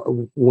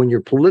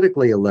you're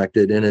politically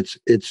elected, and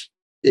it's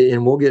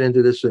and we'll get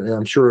into this,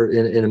 I'm sure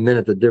in a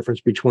minute, the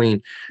difference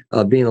between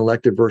being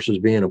elected versus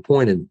being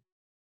appointed.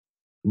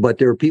 But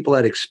there are people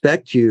that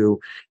expect you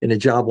in a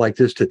job like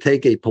this to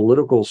take a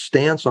political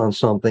stance on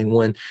something,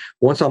 when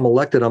once I'm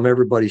elected, I'm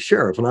everybody's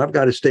sheriff, and I've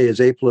got to stay as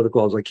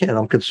apolitical as I can.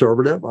 I'm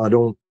conservative. I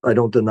don't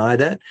deny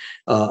that.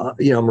 I'm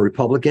a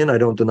Republican. I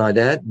don't deny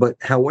that. But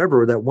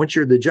however, that once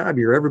you're the job,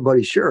 you're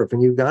everybody's sheriff,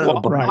 and you've got to.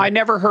 Well, I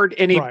never heard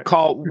any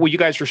call. Well, you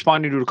guys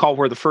responding to a call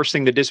where the first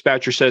thing the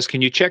dispatcher says,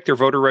 "Can you check their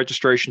voter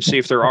registration, see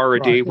if they're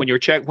RID?" When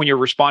you're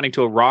responding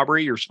to a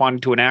robbery, you're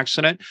responding to an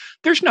accident.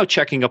 There's no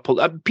checking up.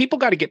 People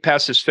got to get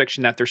past this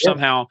fiction that they're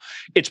somehow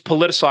it's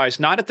politicized,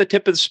 not at the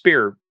tip of the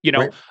spear.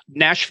 Right.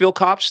 Nashville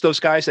cops, those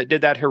guys that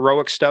did that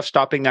heroic stuff,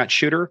 stopping that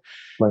shooter,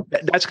 Right.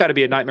 that's got to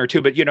be a nightmare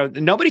too. But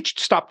nobody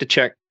stopped to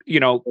check.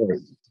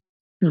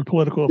 Your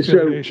political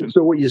affiliation.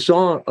 So what you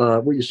saw,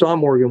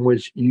 Morgan,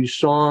 was you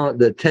saw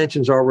the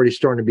tensions already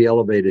starting to be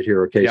elevated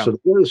here. Okay, so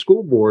the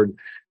school board,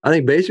 I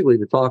think, basically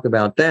to talk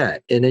about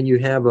that, and then you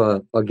have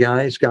a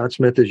guy, Scott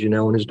Smith, as you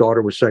know, and his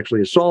daughter was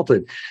sexually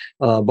assaulted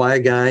by a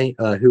guy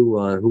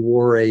who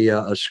wore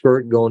a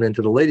skirt going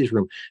into the ladies'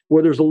 room.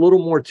 Well, there's a little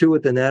more to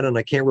it than that, and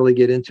I can't really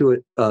get into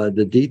it,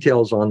 the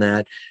details on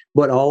that.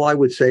 But all I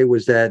would say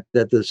was that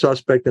the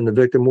suspect and the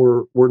victim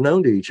were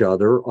known to each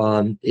other,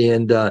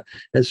 and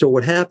so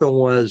what happened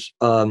was,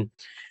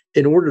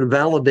 in order to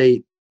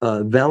validate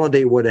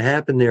what had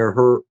happened there,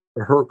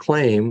 her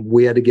claim,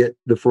 we had to get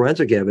the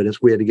forensic evidence.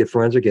 We had to get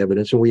forensic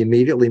evidence, and we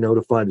immediately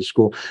notified the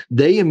school.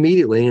 They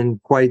immediately,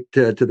 and quite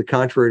to the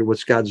contrary to what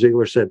Scott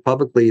Ziegler said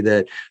publicly,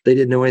 that they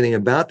didn't know anything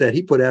about that.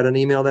 He put out an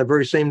email that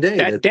very same day.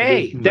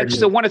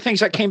 That's one of the things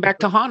that came back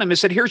to haunt him.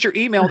 Is that here's your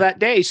email that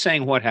day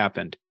saying what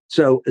happened.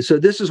 So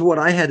this is what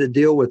I had to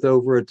deal with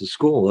over at the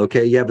school.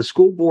 Okay, you have a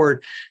school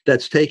board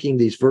that's taking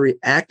these very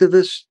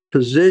activist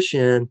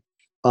position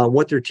on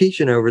what they're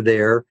teaching over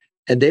there,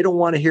 and they don't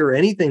want to hear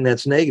anything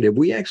that's negative.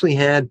 We actually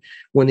had,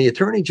 when the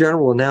Attorney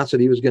General announced that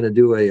he was going to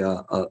do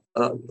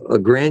a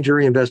grand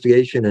jury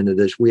investigation into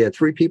this, we had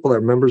 3 people that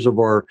were members of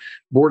our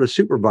board of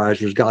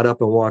supervisors got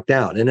up and walked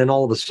out, and then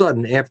all of a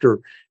sudden,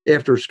 after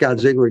Scott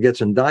Ziegler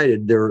gets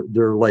indicted,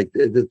 they're like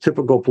the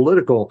typical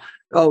political,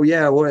 oh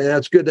yeah, well,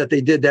 that's good that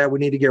they did that, we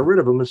need to get rid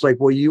of them. It's like,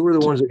 well, you were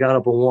the ones that got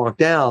up and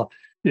walked out.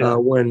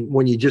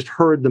 When you just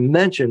heard the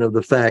mention of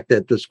the fact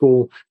that the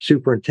school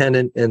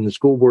superintendent and the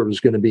school board was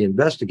going to be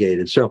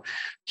investigated. So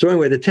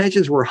anyway, the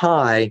tensions were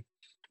high.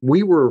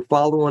 We were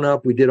following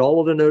up. We did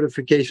all of the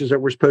notifications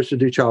that we're supposed to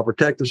do, Child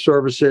Protective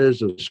Services,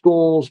 the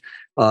schools,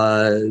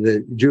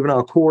 the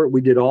juvenile court.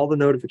 We did all the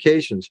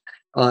notifications.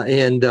 But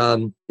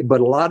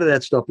a lot of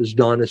that stuff is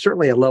done. It's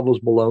certainly at levels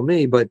below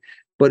me, but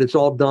it's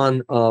all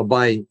done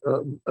by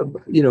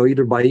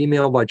either by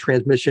email, by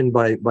transmission,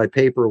 by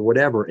paper, or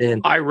whatever. And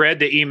I read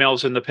the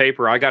emails in the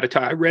paper. I got to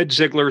tell you, I read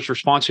Ziegler's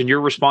response and your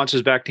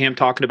responses back to him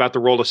talking about the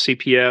role of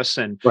CPS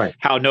and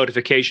how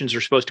notifications are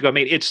supposed to go. I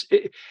mean,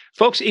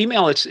 folks,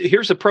 email.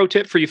 Here's a pro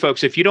tip for you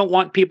folks. If you don't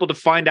want people to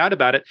find out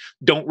about it,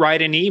 don't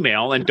write an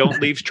email and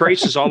don't leave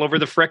traces all over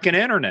the frickin'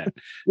 internet.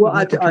 Well,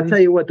 I'll tell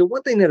you what, the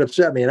one thing that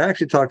upset me, and I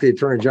actually talked to the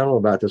Attorney General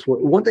about this,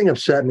 one thing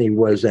upset me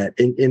was that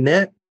in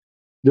that,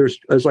 there's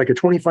like a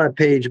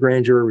 25-page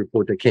grand jury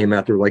report that came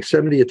out. There were like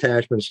 70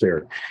 attachments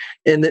there.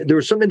 And there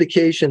was some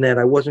indication that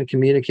I wasn't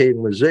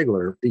communicating with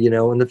Ziegler,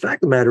 and the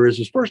fact of the matter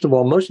is first of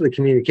all, most of the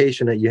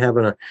communication that you have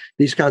in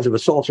these kinds of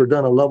assaults are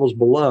done at levels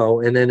below.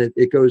 And then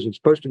it's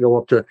supposed to go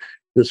up to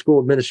the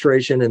school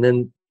administration and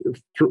then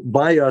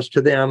by us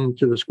to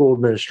the school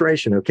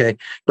administration. Okay.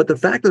 But the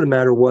fact of the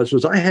matter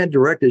was I had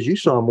direct, as you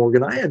saw,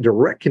 Morgan, I had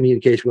direct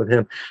communication with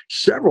him,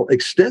 several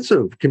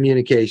extensive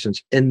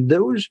communications, and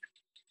those,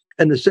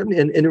 and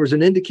there was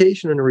an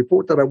indication in the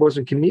report that I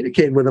wasn't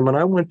communicating with him. And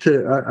I went to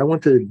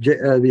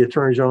the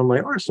Attorney General in my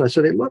office and I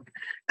said, hey, look,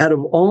 out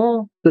of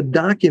all the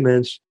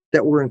documents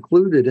that were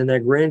included in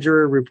that grand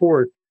jury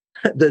report,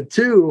 the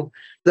 2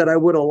 that I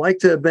would have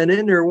liked to have been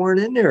in there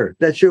weren't in there.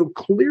 That showed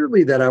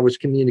clearly that I was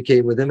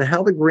communicating with him, and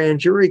how the grand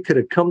jury could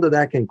have come to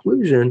that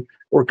conclusion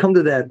or come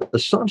to that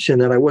assumption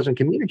that I wasn't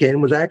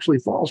communicating was actually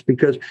false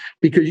because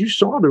you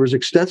saw there was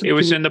extensive. It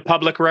was in the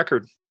public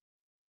record.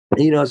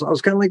 So I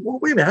was kind of like, well,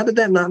 wait a minute, how did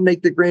that not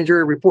make the grand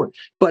jury report?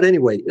 But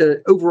anyway,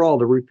 overall,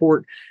 the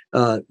report,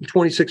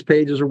 26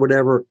 pages or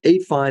whatever,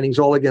 8 findings,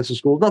 all against the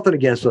schools, nothing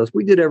against us.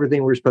 We did everything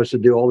we were supposed to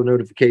do, all the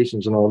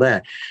notifications and all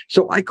that.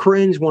 So I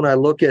cringe when I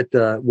look at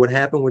what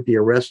happened with the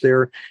arrest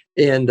there.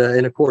 And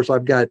of course,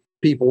 I've got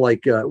people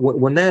like,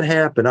 when that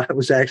happened, I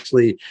was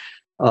actually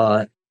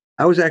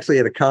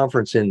at a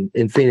conference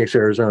in Phoenix,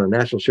 Arizona,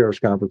 National Sheriff's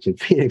Conference in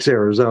Phoenix,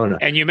 Arizona.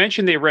 And you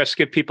mentioned the arrest.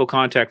 Give people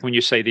contact when you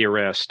say the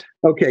arrest.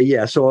 Okay,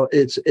 yeah. So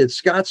it's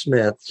Scott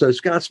Smith. So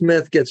Scott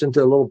Smith gets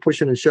into a little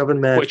pushing and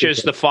shoving match. Which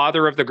is the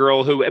father of the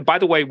girl who, by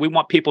the way, we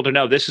want people to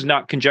know this is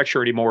not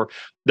conjecture anymore.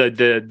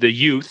 The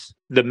youth,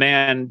 the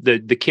man,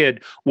 the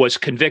kid was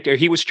convicted.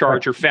 He was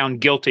charged or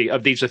found guilty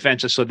of these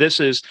offenses. So this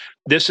is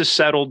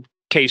settled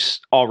case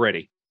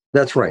already.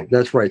 That's right.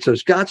 So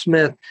Scott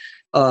Smith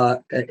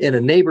and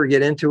a neighbor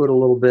get into it a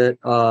little bit.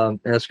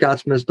 And Scott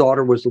Smith's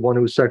daughter was the one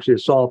who was sexually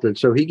assaulted.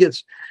 So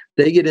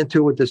they get into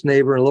it with this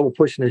neighbor, and a little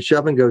pushing and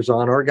shoving goes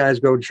on. Our guys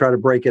go to try to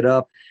break it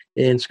up,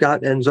 and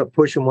Scott ends up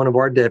pushing one of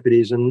our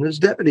deputies, and this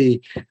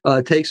deputy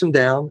takes him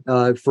down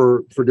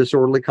for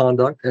disorderly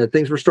conduct.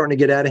 Things were starting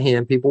to get out of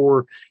hand. People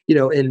were,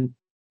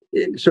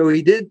 so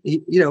he did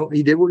what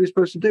he was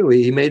supposed to do.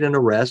 He made an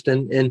arrest,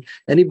 and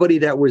anybody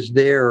that was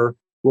there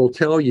will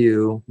tell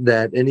you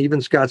that, and even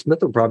Scott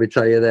Smith will probably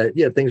tell you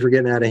that, things were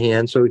getting out of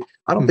hand. So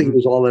I don't think he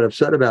was all that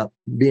upset about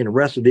being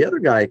arrested. The other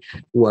guy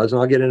was,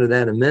 and I'll get into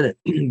that in a minute.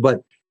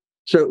 But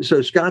so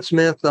Scott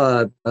Smith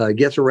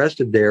gets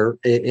arrested there,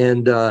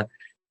 and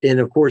and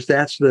of course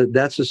that's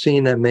the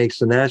scene that makes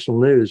the national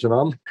news. And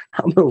I'm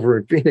over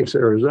in Phoenix,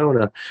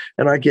 Arizona,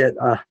 and I get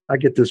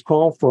this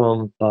call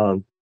from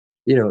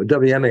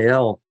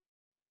WMAL,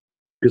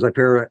 because I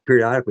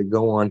periodically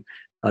go on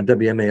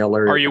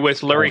WMAL. Are you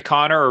with Larry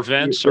Connor or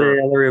Vince?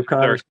 Or Larry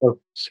O'Connor.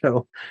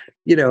 So,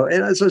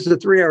 and it's a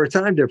 3-hour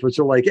time difference.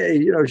 So like,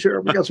 hey,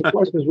 Sheriff, we got some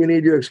questions. We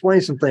need you to explain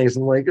some things.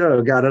 I'm like,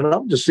 oh God. And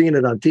I'm just seeing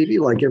it on TV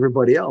like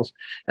everybody else.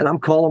 And I'm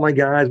calling my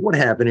guys, what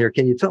happened here?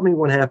 Can you tell me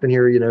what happened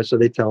here? So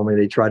they tell me.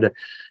 They tried to,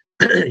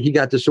 he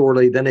got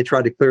disorderly. Then they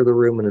tried to clear the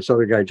room, and this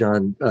other guy,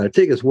 John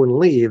Tigas, wouldn't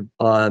leave.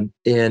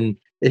 And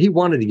he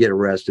wanted to get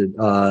arrested.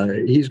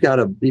 He's got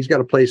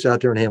a place out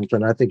there in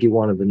Hamilton. I think he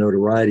wanted the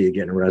notoriety of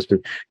getting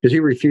arrested because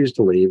he refused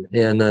to leave.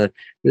 And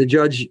the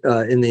judge,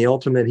 in the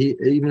ultimate,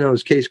 even though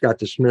his case got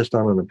dismissed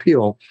on an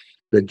appeal,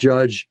 the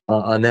judge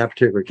on that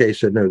particular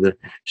case said no. The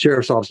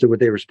sheriff's office did what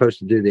they were supposed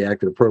to do. They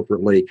acted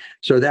appropriately.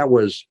 So that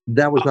was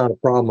not a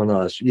problem on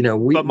us.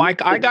 But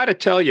Mike, I got to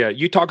tell you,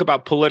 you talk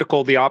about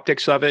the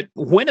optics of it.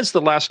 When is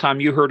the last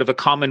time you heard of a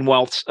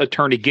Commonwealth's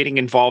attorney getting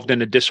involved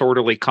in a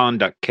disorderly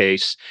conduct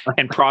case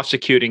and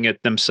prosecuting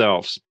it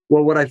themselves?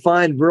 Well, what I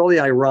find really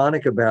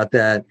ironic about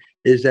that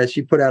is that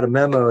she put out a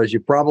memo, as you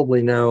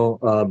probably know,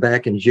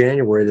 back in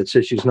January, that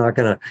says they're not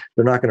going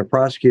to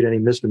prosecute any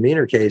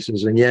misdemeanor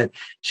cases, and yet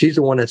she's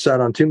the one that sat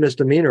on 2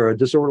 misdemeanor, a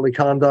disorderly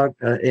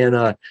conduct, when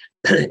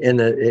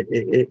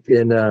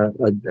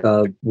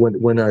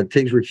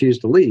Tiggs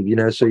refused to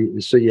leave.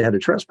 So you had a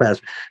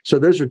trespass. So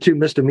those are 2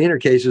 misdemeanor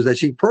cases that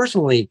she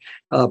personally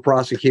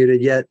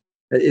prosecuted. Yet,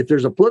 if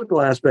there's a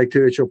political aspect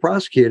to it, she'll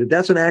prosecute it.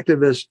 That's an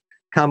activist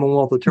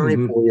Commonwealth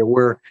attorney for you.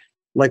 Where,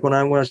 like when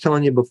I was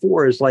telling you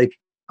before, is like,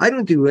 I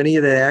don't do any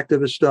of the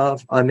activist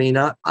stuff. I mean,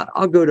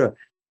 I'll go to,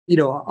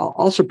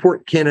 I'll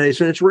support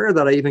candidates, and it's rare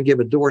that I even give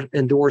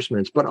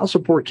endorsements, but I'll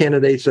support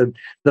candidates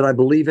that I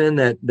believe in,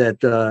 that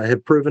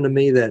have proven to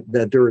me that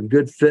they're a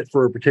good fit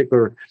for a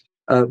particular.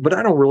 But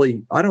I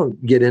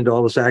don't get into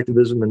all this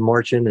activism and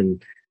marching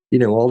and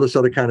all this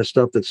other kind of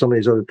stuff that some of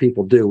these other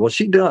people do. Well,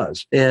 she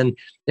does, and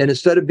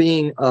instead of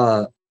being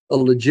a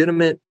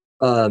legitimate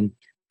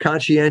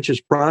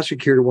conscientious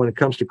prosecutor when it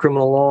comes to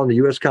criminal law and the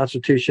U.S.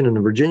 Constitution and the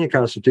Virginia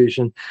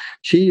Constitution,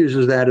 she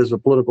uses that as a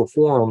political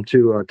forum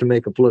to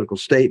make a political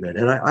statement,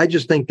 and I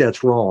just think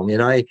that's wrong.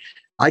 And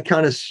I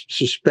kind of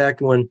suspect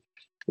when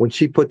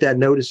she put that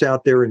notice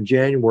out there in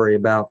January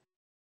about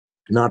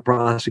not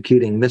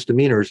prosecuting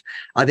misdemeanors,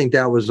 I think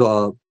that was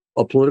a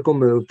political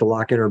move to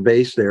lock in her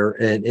base there.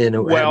 And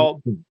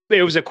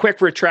it was a quick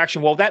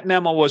retraction. Well, that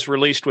memo was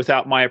released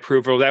without my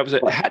approval. That was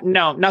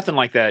no, nothing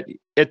like that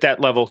at that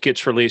level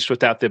gets released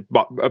without the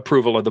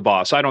approval of the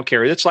boss. I don't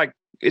care. It's like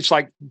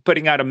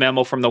putting out a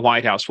memo from the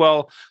White House.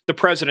 Well, the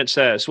president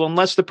says. Well,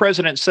 unless the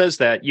president says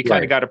that, you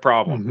kind of got a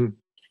problem. Mm-hmm.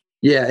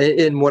 Yeah,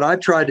 and what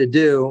I've tried to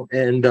do,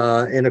 and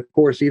of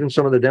course, even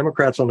some of the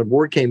Democrats on the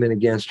board came in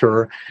against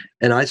her,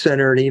 and I sent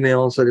her an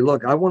email and said,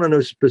 look, I want to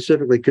know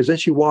specifically, because then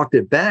she walked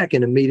it back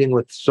in a meeting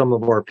with some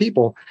of our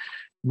people,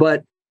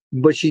 but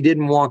she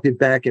didn't walk it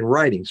back in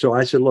writing. So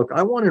I said, look,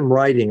 I want in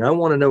writing. I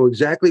want to know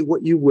exactly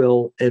what you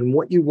will and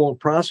what you won't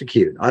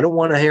prosecute. I don't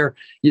want to hear,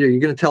 you're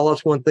going to tell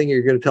us one thing, or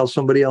you're going to tell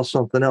somebody else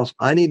something else.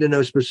 I need to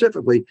know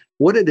specifically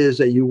what it is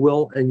that you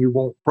will and you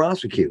won't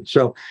prosecute.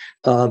 So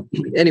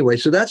anyway,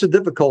 so that's a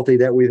difficulty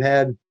that we've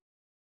had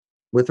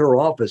with her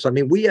office. I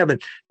mean, we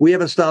haven't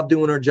stopped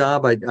doing our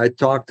job. I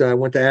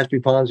went to Ashby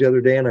Ponds the other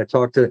day, and I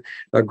talked to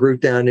a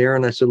group down there,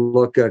 and I said,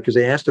 look, because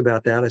they asked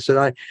about that. I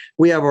said,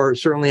 we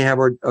certainly have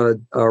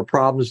our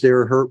problems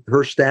there.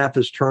 Her staff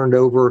has turned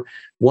over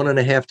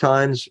 1.5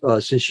 times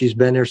since she's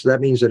been there. So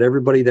that means that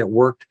everybody that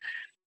worked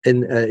in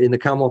the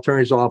Commonwealth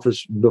Attorney's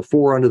office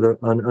before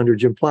under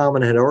Jim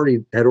Plowman had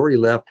already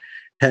left,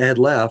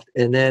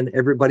 and then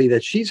everybody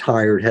that she's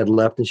hired had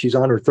left, and she's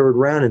on her 3rd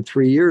round in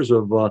 3 years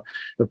of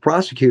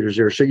prosecutors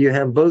there. So you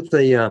have both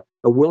a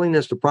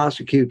willingness to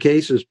prosecute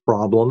cases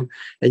problem,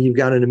 and you've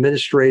got an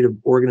administrative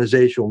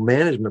organizational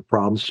management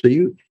problem. So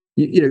you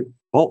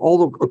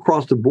all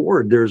across the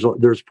board,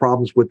 there's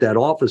problems with that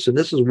office, and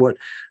this is what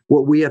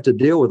we have to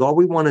deal with. All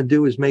we want to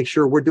do is make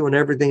sure we're doing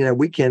everything that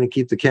we can to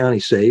keep the county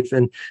safe,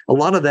 and a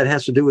lot of that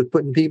has to do with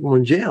putting people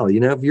in jail.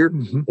 If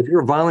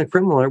you're a violent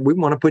criminal, we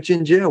want to put you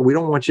in jail. We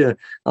don't want you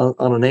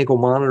on an ankle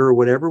monitor or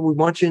whatever. We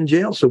want you in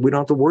jail so we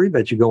don't have to worry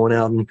about you going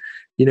out and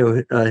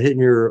hitting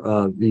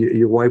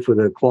your wife with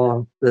a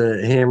claw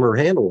hammer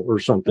handle or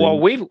something. Well,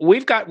 we've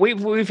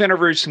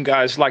interviewed some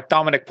guys like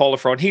Dominic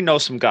Polifro, and he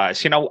knows some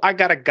guys. I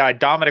got a guy.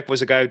 Dominic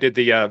was a guy who did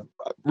the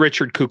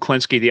Richard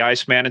Kuklinski, the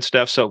Iceman and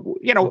stuff. So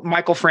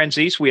Michael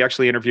Franzese, we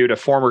actually interviewed a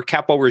former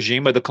capo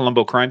regime of the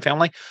Colombo crime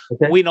family.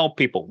 Okay. We know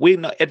people. We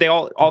know they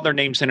all their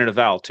names in a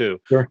Naval too.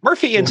 Sure.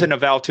 Murphy ends in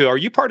Naval too. Are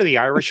you part of the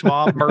Irish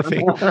mob,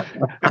 Murphy?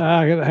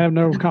 I have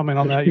no comment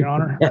on that, Your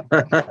Honor.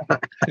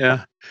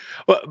 Yeah.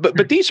 Well,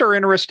 but these are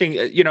interesting.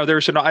 I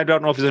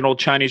don't know if it's an old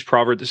Chinese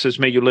proverb that says,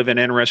 may you live in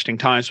interesting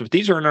times, but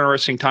these are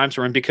interesting times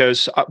we're in,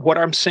 because what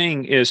I'm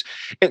saying is,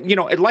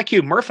 like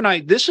you, Murph and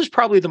I, this is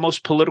probably the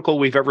most political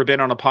we've ever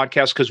been on a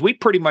podcast discuss because we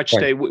pretty much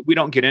Right. say we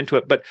don't get into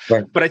it. But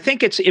Right. but I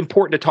think it's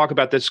important to talk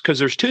about this because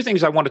there's two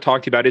things I want to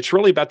talk to you about. It's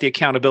really about the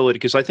accountability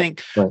because I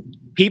think Right.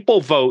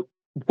 people vote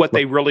what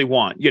they really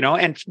want,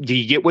 and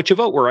you get what you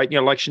vote, right?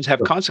 Elections have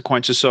Sure.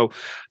 consequences. So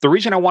the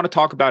reason I want to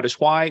talk about is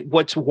why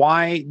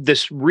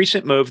this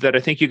recent move that I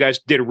think you guys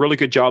did a really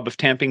good job of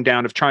tamping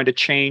down, of trying to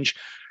change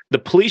the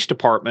police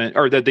department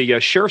or the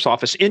sheriff's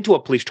office into a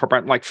police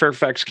department like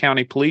Fairfax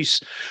County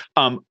Police.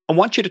 I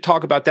want you to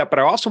talk about that, but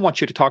I also want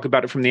you to talk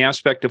about it from the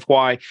aspect of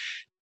why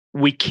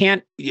we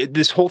can't,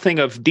 this whole thing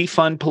of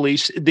defund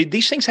police,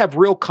 these things have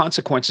real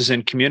consequences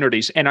in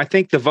communities. And I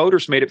think the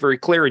voters made it very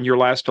clear in your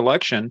last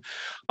election.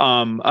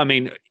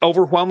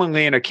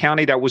 Overwhelmingly in a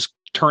county that was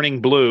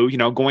turning blue,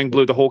 going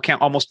blue,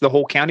 almost the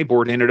whole county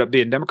board ended up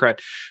being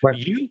Democrat. Right.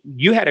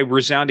 You had a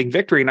resounding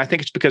victory. And I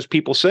think it's because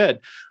people said,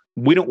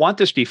 we don't want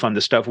this defund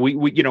this stuff. We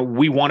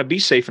want to be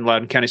safe in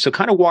Loudoun County. So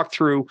kind of walk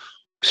through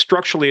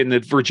structurally in the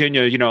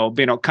Virginia,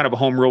 being kind of a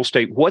home rule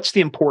state, what's the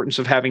importance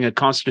of having a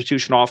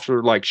constitutional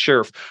officer like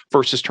sheriff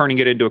versus turning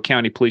it into a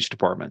county police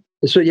department?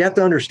 So you have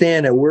to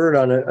understand that we're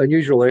in an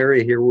unusual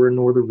area here. We're in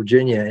Northern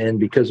Virginia,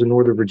 and because of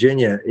Northern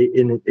Virginia,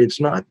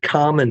 it's not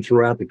common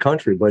throughout the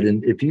country. But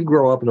if you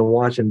grow up in the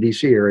Washington,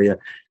 D.C. area,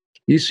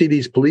 you see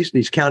these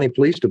county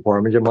police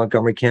departments in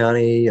Montgomery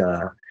County,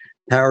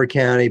 Howard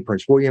County,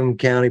 Prince William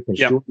County, Prince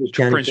George's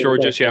County. Prince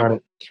George's, yeah.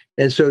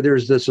 And so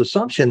there's this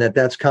assumption that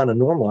that's kind of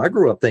normal. I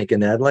grew up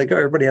thinking that, like,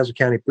 everybody has a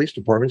county police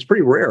department. It's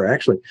pretty rare,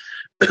 actually,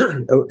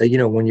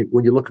 when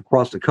you look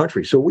across the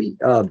country. So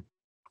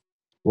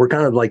we're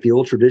kind of like the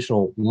old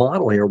traditional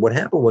model here. What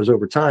happened was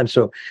over time,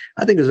 so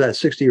I think it was that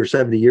 60 or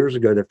 70 years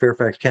ago that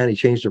Fairfax County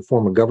changed their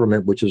form of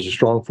government, which is a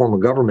strong form of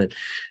government,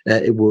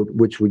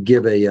 which would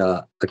give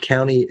a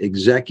county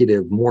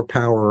executive more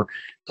power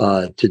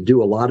to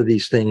do a lot of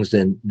these things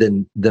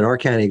than our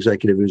county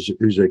executive,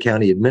 who's a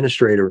county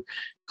administrator,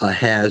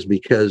 has,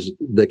 because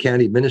the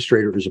county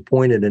administrator is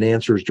appointed and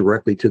answers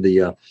directly to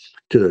the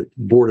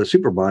board of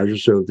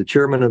supervisors. So the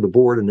chairman of the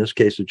board, in this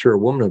case, the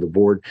chairwoman of the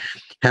board,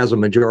 has a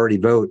majority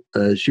vote.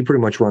 She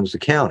pretty much runs the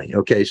county.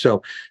 Okay,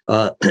 so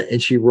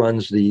and she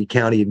runs the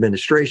county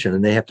administration,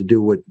 and they have to do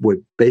what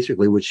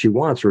she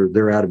wants, or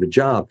they're out of a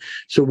job.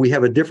 So we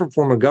have a different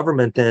form of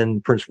government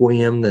than Prince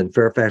William, than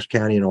Fairfax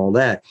County, and all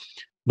that.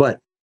 But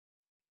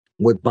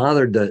what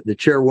bothered the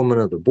chairwoman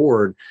of the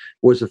board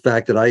was the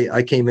fact that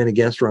I came in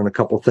against her on a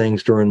couple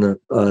things during the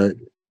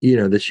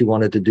that she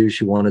wanted to do.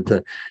 She wanted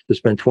to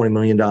spend $20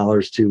 million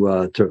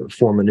to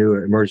form a new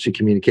emergency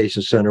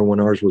communications center when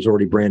ours was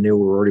already brand new.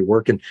 We were already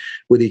working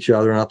with each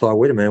other. And I thought,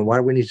 wait a minute, why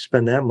do we need to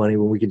spend that money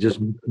when we could just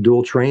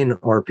dual train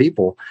our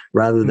people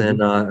rather than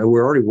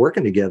we're already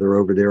working together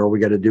over there. All we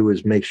got to do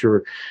is make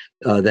sure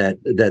that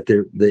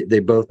they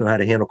both know how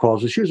to handle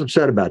calls. And she was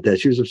upset about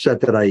that. She was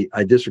upset that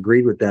I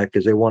disagreed with that,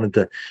 because they wanted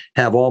to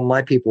have all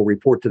my people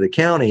report to the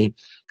county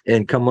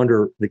and come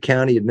under the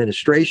county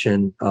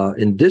administration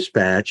in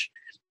dispatch.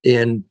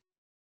 And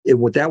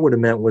what that would have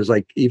meant was,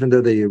 like, even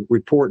though they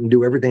report and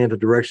do everything in the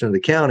direction of the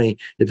county,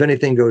 if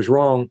anything goes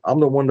wrong,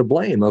 I'm the one to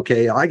blame.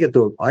 Okay, I get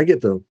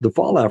the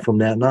fallout from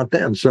that, not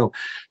them. So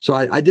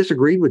I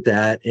disagreed with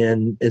that,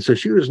 and so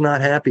she was not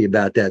happy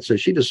about that. So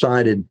she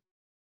decided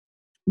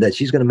that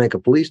she's going to make a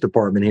police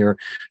department here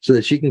so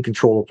that she can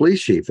control a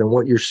police chief. And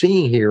what you're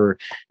seeing here,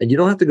 and you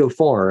don't have to go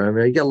far. I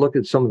mean, you got to look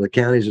at some of the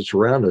counties that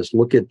surround us.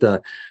 Look at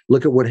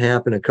what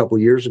happened a couple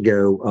of years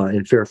ago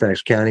in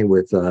Fairfax County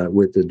with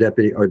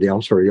the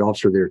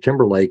officer there,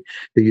 Timberlake,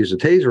 who used a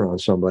taser on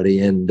somebody,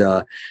 and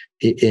the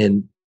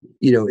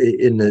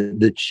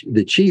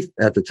chief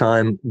at the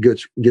time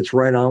gets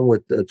right on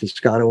with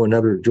Toscano,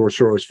 another George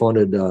Soros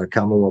funded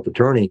Commonwealth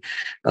attorney,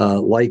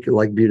 like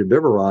Buda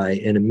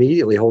Biberai, and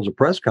immediately holds a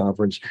press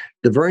conference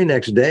the very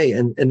next day.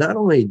 And not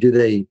only do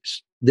they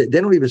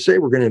don't even say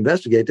we're going to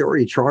investigate, they're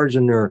already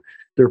charging their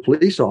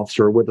police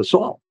officer with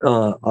assault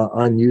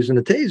on using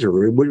a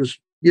taser, which was,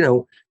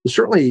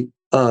 certainly,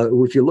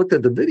 if you looked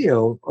at the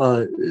video,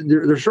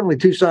 there's certainly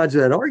two sides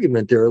of that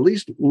argument there. At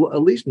least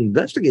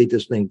investigate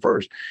this thing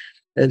first.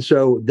 And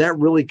so that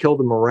really killed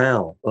the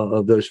morale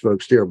of those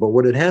folks there. But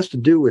what it has to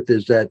do with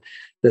is that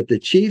the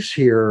chiefs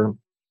here,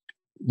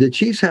 the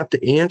chiefs have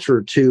to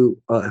answer to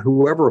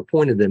whoever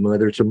appointed them,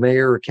 whether it's a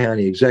mayor, a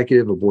county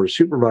executive, a board of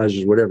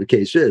supervisors, whatever the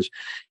case is.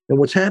 And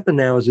what's happened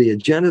now is the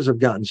agendas have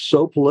gotten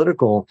so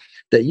political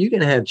that you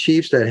can have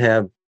chiefs that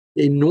have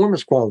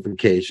enormous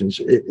qualifications,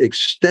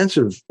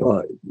 extensive,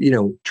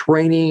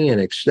 training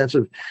and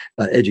extensive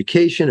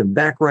education and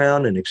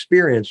background and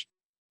experience,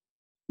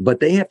 but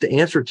they have to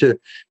answer to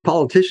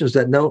politicians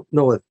that don't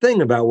know a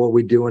thing about what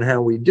we do and how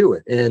we do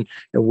it. And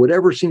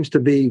whatever seems to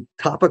be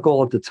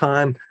topical at the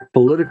time,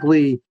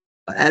 politically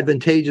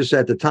advantageous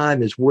at the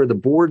time, is where the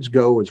boards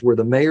go, is where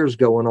the mayors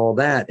go, and all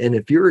that. And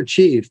if you're a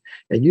chief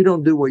and you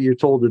don't do what you're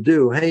told to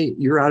do, hey,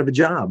 you're out of a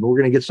job. We're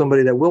going to get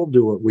somebody that will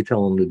do what we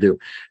tell them to do.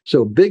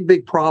 So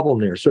big problem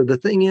there. So the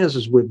thing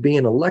is with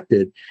being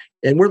elected,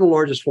 and we're the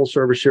largest full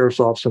service sheriff's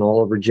office in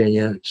all of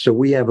Virginia. So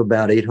we have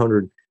about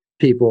 800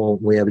 people.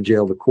 We have a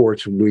jail, the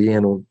courts. We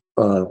handle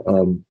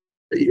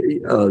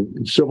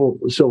civil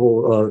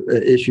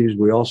issues.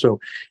 We also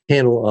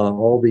handle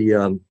all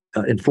the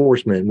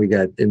enforcement. We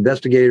got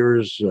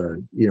investigators,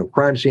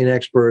 crime scene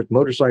experts,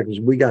 motorcycles.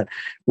 We got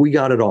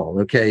it all.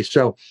 Okay,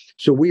 so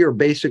we are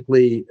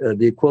basically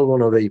the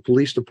equivalent of a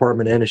police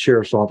department and a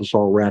sheriff's office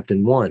all wrapped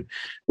in one,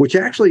 which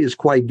actually is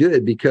quite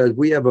good because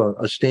we have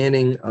a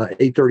standing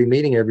 8:30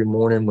 meeting every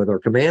morning with our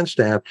command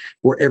staff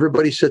where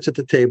everybody sits at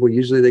the table.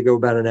 Usually they go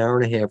about an hour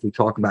and a half. We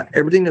talk about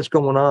everything that's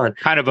going on.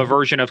 Kind of a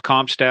version of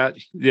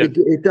CompStat. Yeah.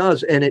 It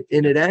does, and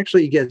it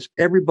actually gets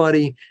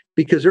everybody.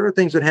 Because there are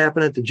things that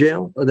happen at the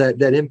jail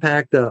that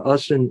impact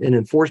us in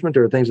enforcement.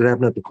 There are things that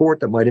happen at the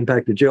court that might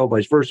impact the jail,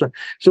 vice versa.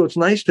 So it's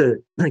nice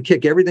to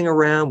kick everything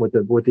around what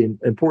the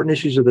important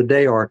issues of the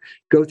day are,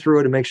 go through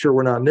it and make sure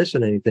we're not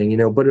missing anything,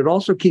 but it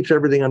also keeps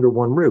everything under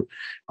one roof.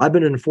 I've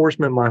been in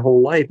enforcement my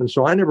whole life. And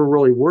so I never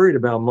really worried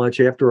about much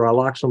after I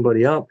lock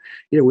somebody up.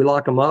 We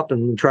lock them up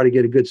and try to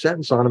get a good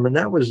sentence on them. And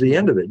that was the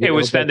end of it. It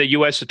was then the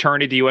U.S.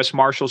 attorney, the U.S.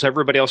 marshals,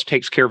 everybody else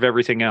takes care of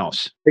everything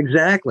else.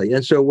 Exactly.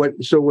 And so what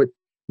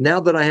now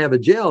that I have a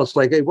jail, it's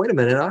like, hey, wait a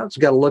minute. I also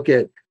got to look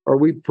at, are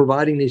we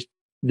providing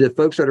the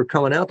folks that are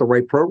coming out the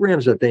right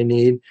programs that they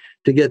need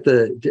to get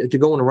to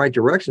go in the right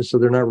direction so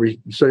they're not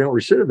so they don't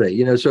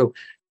recidivate. So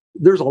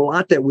there's a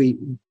lot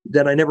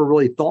that I never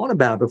really thought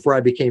about before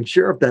I became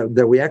sheriff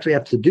that we actually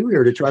have to do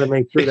here to try to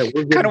make sure that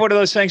we're kind of one of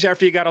those things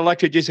after you got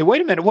elected, you say,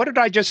 wait a minute, what did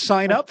I just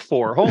sign up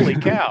for? Holy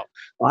cow.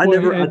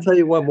 I'll tell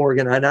you what,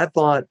 Morgan, and I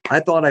thought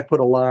I put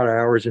a lot of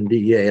hours in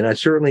DEA, and I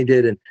certainly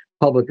did in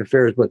public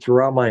affairs, but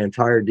throughout my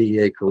entire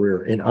DEA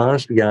career, and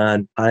honest to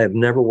God, I have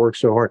never worked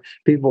so hard.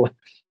 People,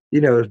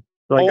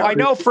 I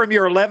know from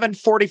your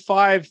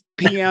 11:45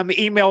 p.m.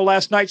 email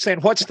last night saying,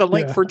 what's the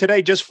link for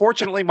today? Just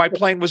fortunately, my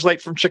plane was late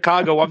from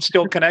Chicago. I'm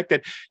still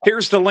connected.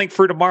 Here's the link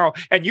for tomorrow.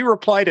 And you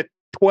replied at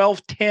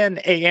 12:10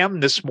 a.m.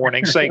 this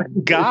morning saying,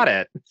 got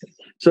it.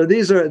 So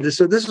this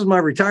is my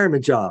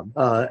retirement job.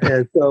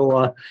 And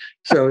so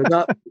it's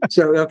not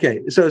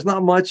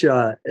much,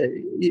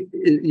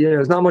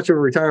 it's not much of a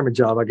retirement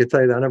job. I can tell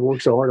you that I never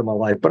worked so hard in my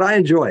life, but I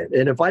enjoy it.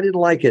 And if I didn't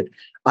like it,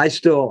 I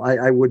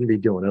wouldn't be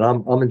doing it.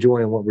 I'm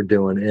enjoying what we're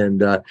doing.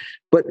 And,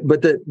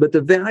 but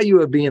the value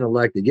of being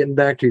elected, getting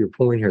back to your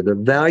point here, the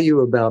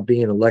value about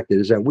being elected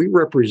is that we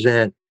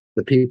represent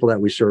the people that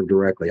we serve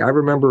directly. I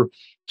remember,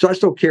 so I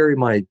still carry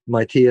my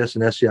TS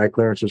and SCI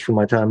clearances from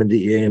my time in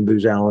DEA and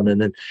Booz Allen, and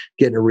then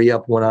getting a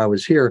re-up when I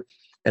was here.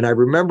 And I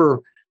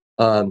remember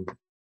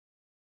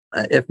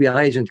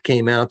FBI agents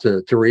came out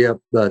to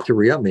re-up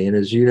me. And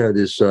as you know,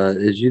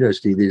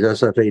 Steve, these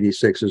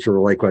SF-86s are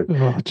like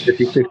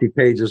 50, 60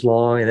 pages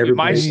long, and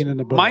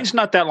mine's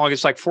not that long.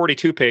 It's like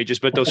 42 pages,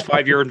 but those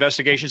 5-year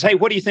investigations. Hey,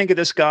 what do you think of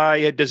this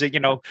guy? Does it,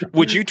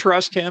 would you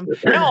trust him?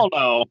 Hell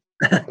no.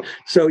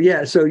 So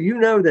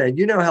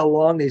how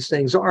long these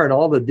things are and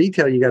all the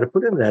detail you got to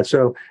put into that.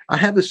 So I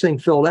have this thing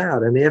filled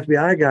out, and the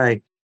FBI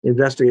guy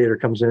investigator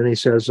comes in and he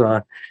says,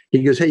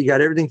 he goes, hey, you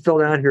got everything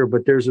filled out here,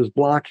 but there's this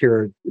block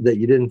here that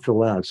you didn't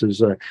fill out. It says,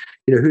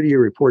 who do you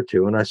report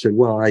to? And I said,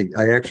 well, I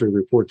actually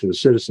report to the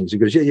citizens. He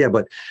goes, yeah,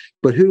 but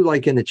who,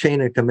 like in the chain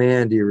of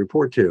command, do you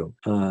report to?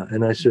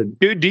 And I said,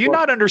 dude, do you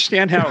not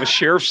understand how a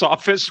sheriff's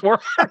office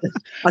works?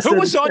 Who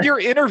was on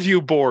your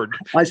interview board?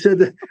 I said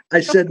the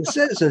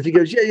citizens. He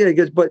goes, yeah. He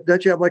goes, but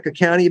don't you have like a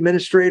county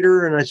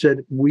administrator? And I said,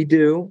 we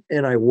do.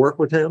 And I work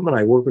with him, and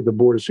I work with the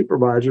board of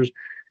supervisors,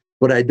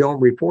 but I don't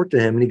report to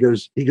him. And he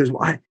goes,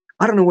 well,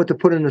 I don't know what to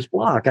put in this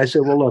block. I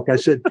said, well, look,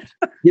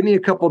 give me a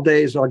couple of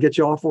days and I'll get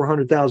you all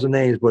 400,000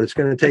 names, but it's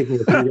going to take me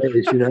a few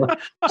days,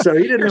 So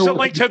he didn't know. There's a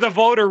link to the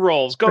voter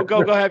rolls. Go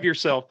have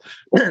yourself.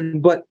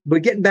 But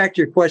getting back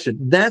to your question,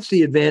 that's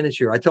the advantage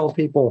here. I tell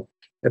people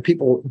ask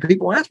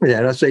me that,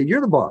 and I say,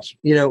 you're the boss.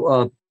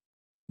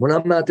 When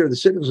I'm out there, the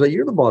citizens say,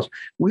 you're the boss.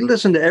 We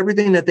listen to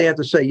everything that they have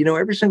to say.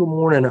 Every single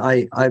morning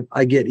I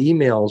get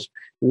emails.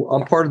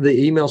 I'm part of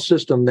the email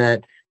system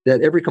that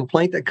every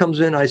complaint that comes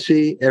in, I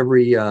see,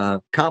 every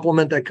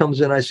compliment that comes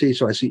in, I see.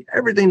 So I see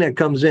everything that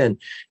comes in,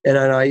 and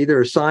I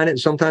either assign it.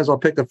 Sometimes I'll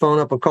pick the phone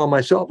up and call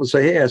myself and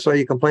say, hey, I saw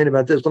you complain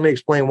about this. Let me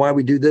explain why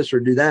we do this or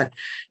do that.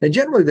 And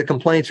generally the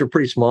complaints are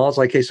pretty small. It's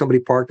like, hey, somebody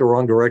parked the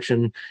wrong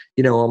direction,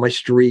 on my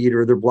street,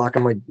 or they're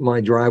blocking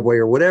my driveway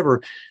or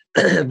whatever.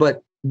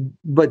 But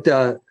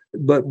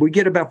we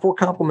get about 4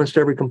 compliments to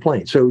every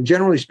complaint. So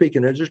generally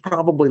speaking, there's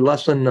probably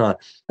less than a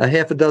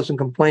half a dozen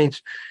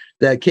complaints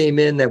that came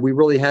in that we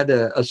really had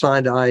to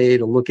assign to IA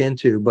to look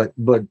into, but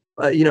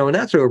and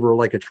that's over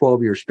like a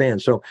 12-year span.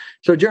 So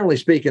generally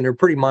speaking, they're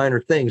pretty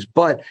minor things,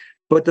 but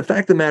the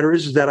fact of the matter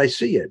is that I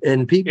see it,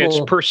 and people.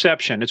 It's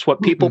perception. It's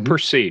what people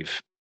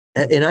perceive.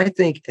 And I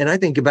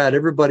think about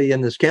everybody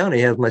in this county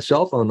has my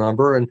cell phone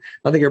number, and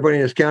I think everybody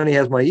in this county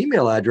has my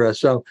email address.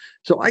 So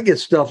I get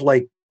stuff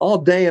like all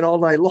day and all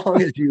night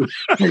long, as you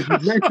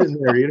mentioned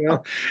there, Yeah,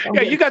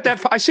 you got that.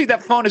 I see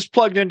that phone is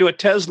plugged into a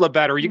Tesla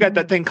battery. You got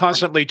that thing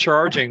constantly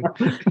charging.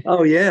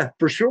 Oh yeah,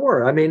 for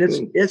sure. I mean,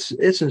 it's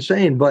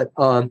insane. But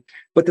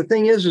the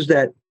thing is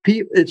that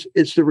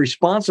it's the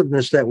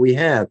responsiveness that we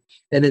have,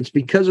 and it's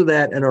because of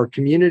that and our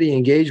community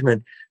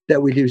engagement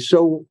that we do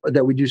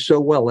so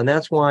well. And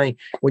that's why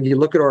when you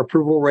look at our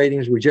approval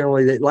ratings, we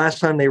generally, last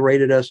time they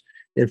rated us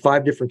in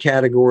 5 different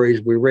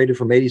categories, we rated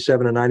from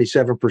 87 to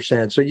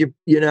 97%. So you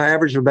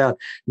average about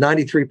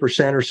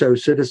 93% or so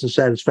citizen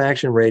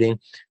satisfaction rating.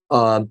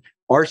 Our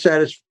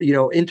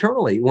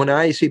internally, when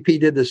IACP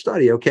did the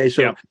study, okay,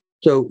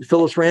 so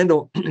Phyllis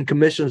Randall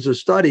commissions a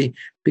study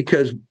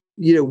because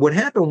what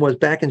happened was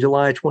back in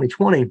July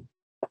 2020.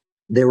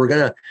 They were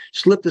going to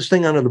slip this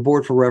thing onto the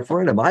board for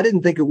referendum. I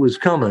didn't think it was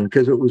coming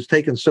because it was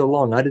taking so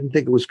long. I didn't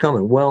think it was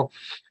coming. Well,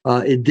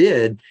 it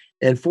did.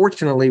 And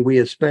fortunately, we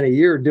had spent a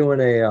year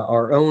doing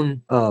our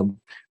own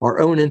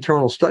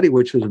internal study,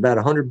 which was about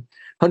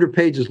 100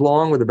 pages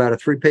long with about a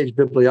 3-page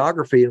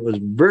bibliography. It was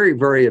very,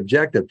 very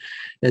objective.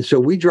 And so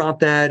we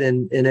dropped that.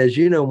 And as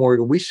you know,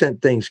 Morgan, we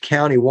sent things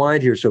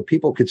countywide here so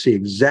people could see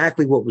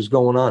exactly what was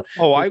going on.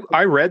 Oh,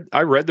 I read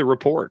the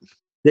report.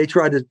 They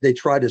tried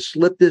to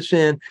slip this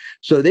in,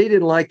 so they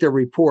didn't like their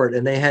report,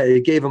 and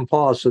it gave them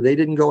pause. So they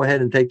didn't go ahead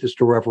and take this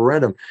to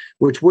referendum,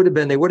 which would have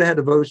been, they would have had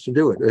the votes to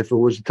do it if it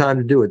was the time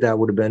to do it. That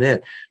would have been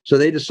it. So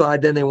they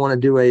decide then they want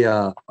to do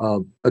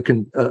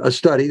a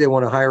study. They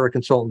want to hire a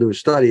consultant to do a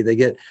study. They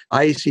get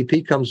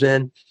IACP comes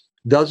in,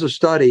 does a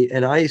study,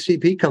 and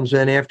IACP comes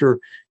in after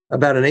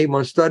about an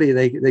 8-month study.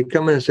 They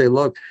come in and say,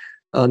 look.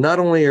 Not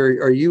only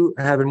are you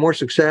having more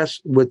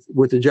success with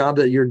the job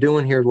that you're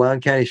doing here at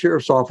Loudoun County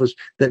Sheriff's Office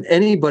than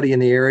anybody in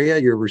the area,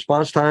 your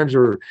response times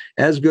are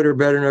as good or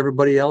better than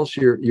everybody else.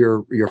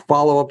 Your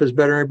follow-up is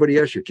better than everybody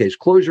else. Your case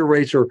closure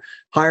rates are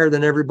higher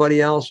than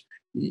everybody else.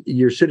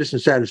 Your citizen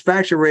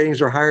satisfaction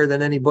ratings are higher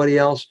than anybody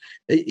else.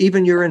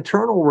 Even your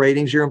internal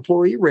ratings, your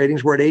employee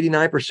ratings were at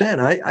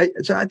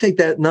 89%. So I take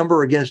that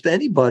number against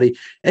anybody,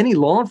 any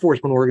law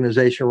enforcement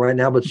organization right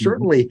now, but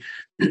certainly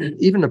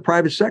even the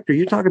private sector.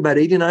 You talk about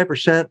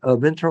 89%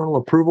 of internal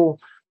approval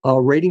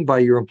rating by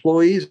your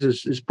employees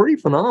is pretty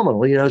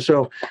phenomenal,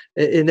 So,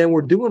 and then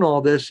we're doing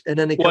all this, and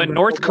then in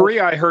North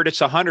Korea, I heard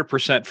it's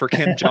 100% for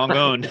Kim Jong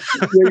Un.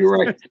 Yeah, you're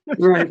right.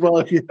 Right. Well,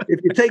 if you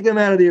take them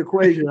out of the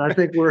equation, I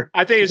think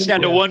it's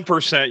down to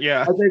 1%.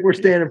 Yeah, I think we're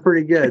standing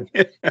pretty good.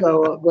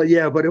 So,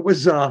 but it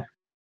was.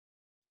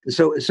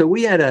 So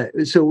we had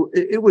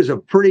it was a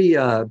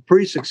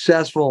pretty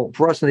successful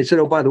for us. And they said,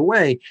 oh, by the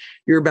way,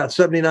 you're about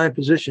 79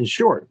 positions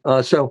short.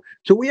 So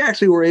we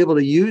actually were able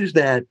to use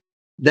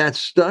that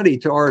study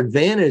to our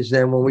advantage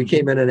then when we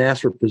came in and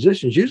asked for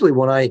positions. Usually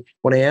when I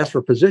ask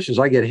for positions,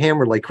 I get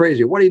hammered like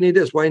crazy. Why do you need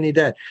this? Why do you need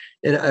that?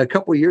 And a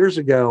couple of years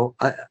ago,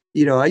 I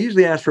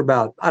usually ask for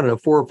about, 4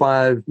 or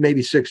 5,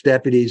 maybe 6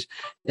 deputies.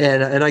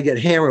 And I get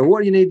hammered. What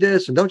do you need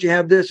this? And don't you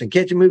have this? And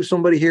can't you move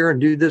somebody here and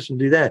do this and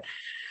do that?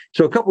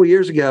 So a couple of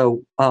years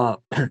ago, I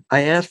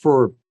asked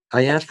for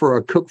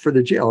a cook for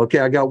the jail. Okay,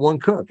 I got 1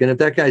 cook. And if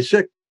that guy's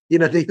sick, they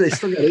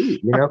still got to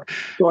eat,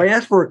 So I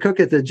asked for a cook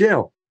at the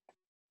jail.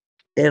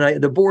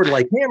 And the board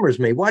hammers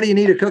me. Why do you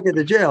need a cook at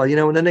the jail?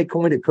 And then they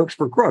coined it cooks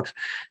for crooks.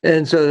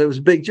 And so it was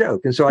a big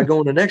joke. And so I go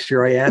into next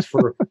year, I asked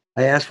for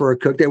a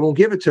cook. They won't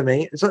give it to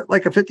me. It's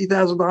like a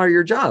 $50,000 a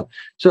year job.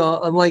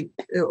 So I'm like,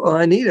 well,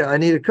 I need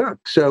a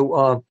cook.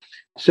 So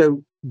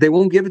they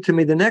won't give it to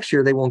me the next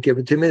year. They won't give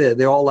it to me.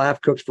 They all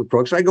laugh cooks for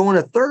crooks. I go in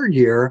a third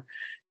year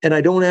and I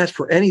don't ask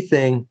for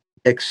anything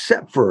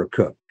except for a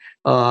cook.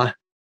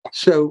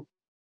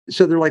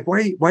 So they're like,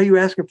 why are you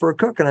asking for a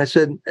cook? And I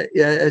said,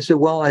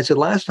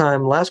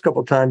 last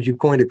couple of times you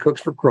coined it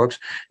cooks for crooks.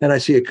 And I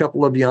see a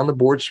couple of you on the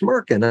board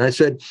smirking. And I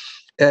said,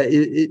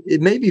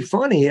 it may be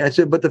funny. I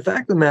said, but the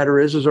fact of the matter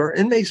is our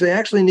inmates, they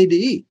actually need to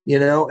eat,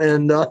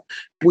 and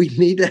we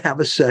need to have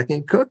a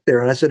second cook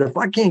there. And I said, if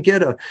I can't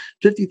get a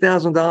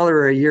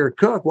 $50,000 a year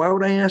cook, why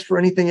would I ask for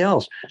anything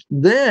else?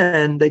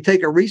 Then they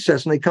take a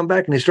recess and they come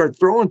back and they start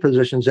throwing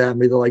positions at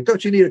me. They're like,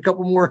 don't you need a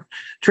couple more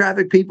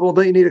traffic people?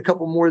 Don't you need a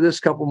couple more of this,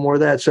 couple more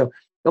of that? So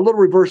a little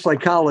reverse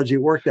psychology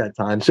worked that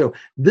time. So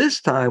this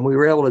time we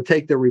were able to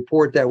take the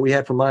report that we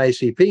had from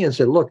IACP and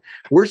said, look,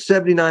 we're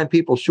 79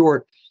 people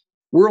short.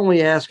 We're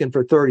only asking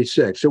for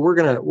 36. So we're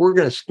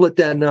gonna split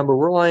that number.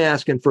 We're only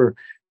asking for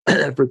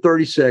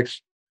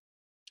 36.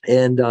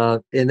 And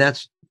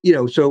that's,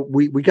 so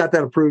we got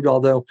that approved,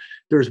 although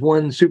there's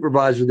one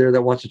supervisor there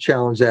that wants to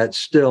challenge that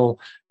still.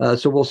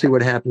 So we'll see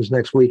what happens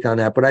next week on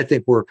that. But I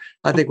think we're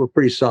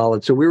pretty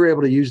solid. So we were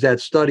able to use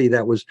that study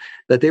that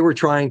they were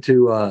trying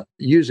to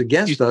use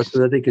against us so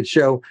that they could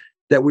show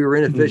that we were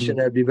inefficient.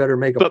 That'd be better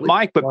make a. But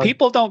Mike,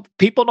 people don't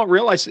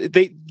realize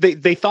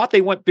they thought they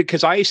went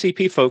because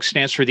IACP folks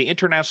stands for the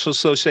International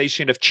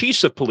Association of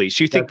Chiefs of Police.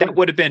 You think that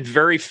would have been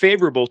very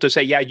favorable to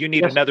say, yeah, you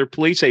need another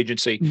police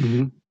agency.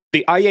 Mm-hmm.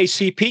 The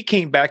IACP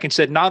came back and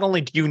said, not only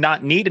do you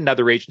not need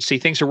another agency,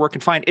 things are working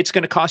fine. It's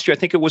going to cost you, I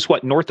think it was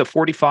north of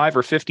 45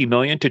 or 50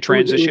 million to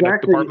transition a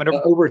department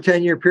over a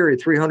 10-year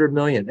period, 300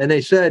 million. And they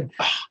said,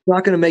 it's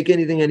not going to make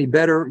anything any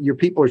better. Your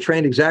people are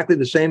trained exactly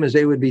the same as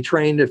they would be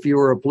trained if you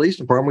were a police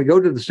department. We go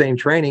to the same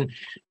training.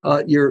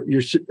 All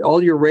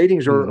your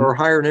ratings are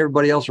higher than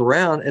everybody else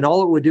around. And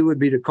all it would do would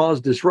be to cause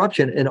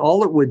disruption. And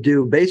all it would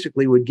do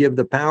basically would give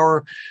the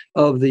power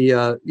of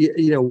the,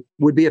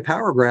 would be a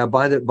power grab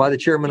by the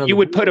chairman of you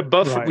would put a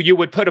buffer. Right. You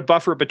would put a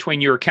buffer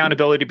between your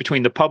accountability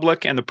between the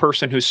public and the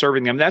person who's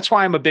serving them. That's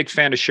why I'm a big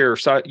fan of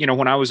sheriffs.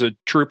 When I was a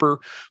trooper,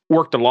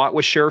 worked a lot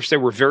with sheriffs. They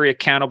were very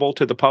accountable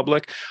to the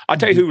public. I'll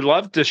tell you who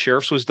loved the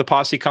sheriffs was the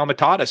posse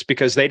comitatus,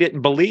 because they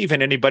didn't believe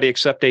in anybody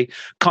except a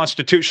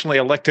constitutionally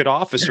elected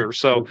officer.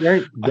 So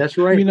that's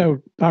right.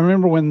 I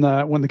remember when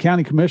the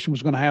county commission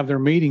was going to have their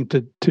meeting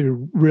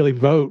to really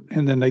vote,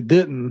 and then they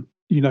didn't.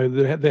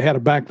 They had a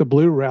Back the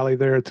Blue rally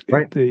there at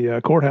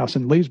the courthouse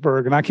in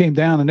Leesburg, and I came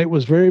down, and it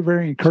was very,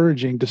 very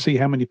encouraging to see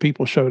how many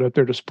people showed up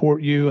there to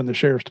support you and the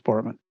sheriff's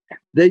department.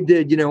 They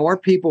did. Our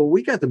people,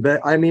 we got the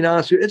best. I mean,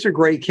 honestly, it's a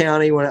great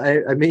county.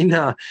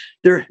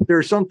 There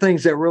are some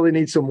things that really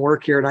need some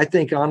work here, and I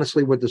think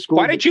honestly, with the school.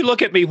 Why did you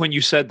look at me when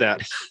you said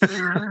that?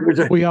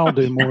 We all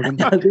do, Morgan.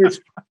 The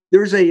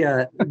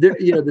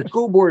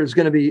school board is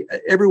going to be,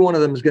 every one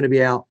of them is going to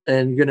be out,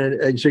 and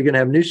so you're going to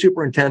have a new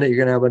superintendent. You're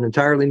going to have an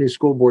entirely new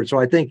school board. So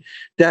I think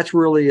that's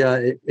really,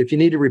 if you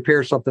need to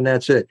repair something,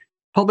 that's it.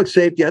 Public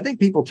safety. I think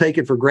people take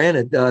it for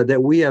granted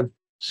that we have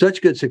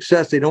such good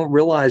success. They don't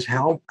realize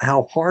how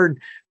hard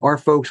our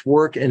folks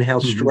work and how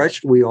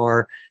stretched we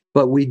are.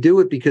 But we do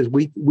it because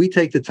we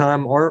take the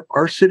time.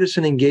 Our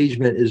citizen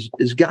engagement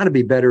is got to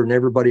be better than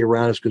everybody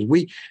around us, because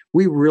we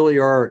really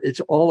are. It's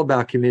all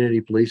about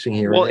community policing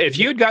here. Well, if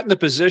you had gotten the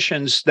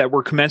positions that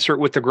were commensurate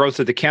with the growth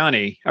of the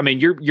county, I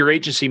mean, your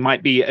agency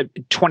might be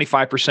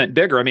 25%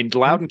 bigger. I mean,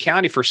 Loudoun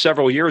County for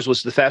several years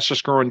was the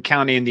fastest growing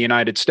county in the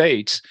United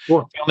States.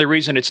 Sure. The only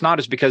reason it's not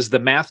is because the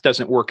math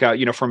doesn't work out,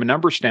 from a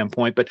number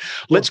standpoint. But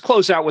let's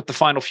close out with the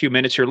final few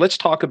minutes here. Let's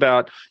talk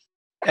about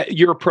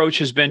your approach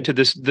has been to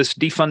this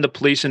defund the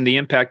police and the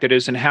impact it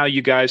is, and how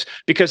you guys,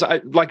 because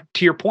to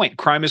your point,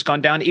 crime has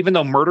gone down, even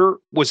though murder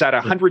was at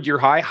 100-year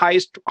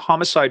highest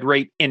homicide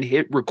rate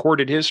in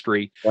recorded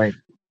history. Right.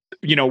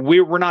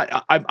 We're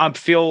not, I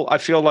feel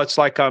it's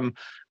like,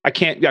 I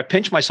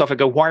pinch myself. I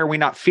go, why are we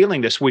not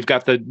feeling this? We've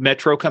got the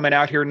metro coming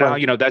out here now,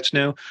 right. That's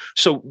new.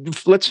 So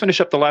let's finish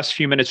up the last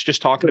few minutes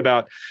just talking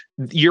about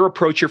your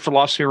approach, your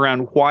philosophy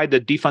around why the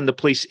defund the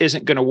police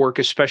isn't going to work,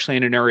 especially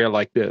in an area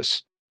like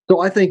this. So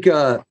I think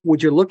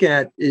what you look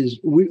at is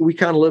we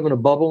kind of live in a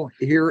bubble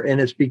here, and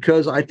it's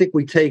because I think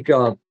we take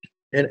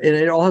and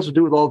it all has to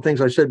do with all the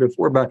things I said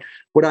before about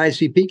what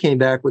ICP came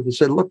back with and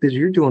said, look,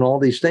 you're doing all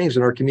these things,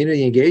 and our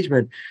community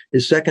engagement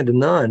is second to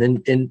none.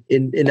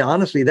 And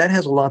honestly, that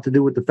has a lot to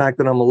do with the fact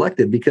that I'm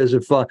elected, because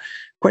if,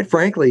 quite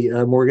frankly,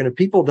 Morgan, if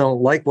people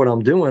don't like what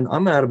I'm doing,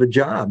 I'm out of a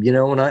job, and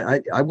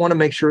I want to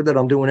make sure that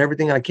I'm doing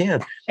everything I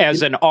can.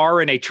 As an R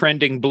in a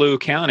trending blue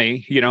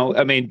county,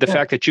 the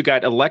fact that you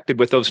got elected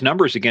with those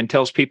numbers again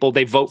tells people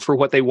they vote for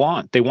what they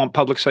want. They want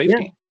public safety.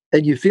 Yeah.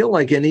 And you feel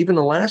like, and even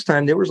the last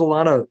time, there was a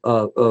lot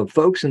of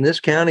folks in this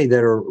county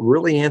that are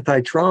really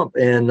anti-Trump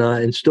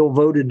and still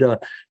voted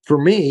for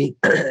me,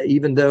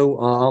 even though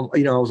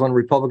I was on the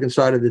Republican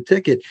side of the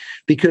ticket,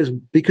 because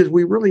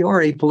we really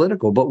are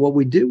apolitical. But what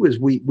we do is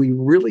we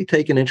really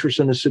take an interest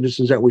in the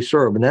citizens that we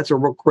serve, and that's a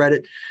real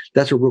credit.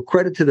 That's a real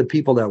credit to the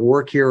people that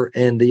work here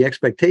and the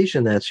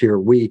expectation that's here.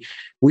 We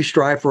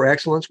strive for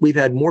excellence. We've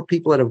had more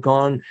people that have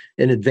gone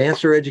and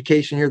advanced their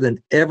education here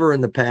than ever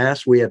in the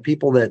past. We have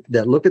people that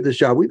look at this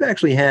job. We've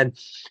actually had,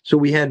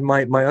 we had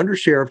my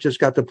undersheriff just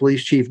got the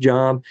police chief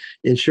job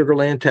in Sugar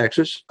Land,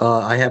 Texas.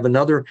 I have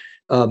another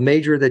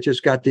major that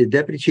just got the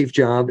deputy chief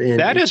job. And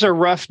that is a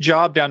rough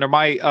job down there.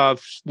 My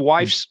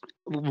wife's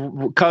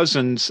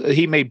cousins,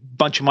 he made a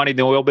bunch of money in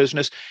the oil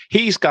business.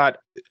 He's got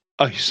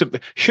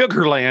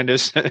Sugar Land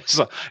is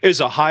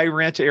a high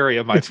rent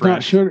area, my friend.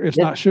 Not sugar. It's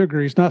not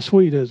sugary. It's not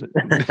sweet, is it?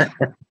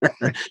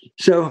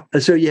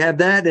 So you have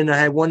that, and I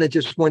had one that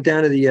just went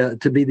down to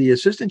to be the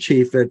assistant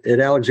chief at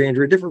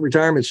Alexandria, different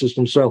retirement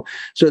system. So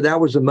that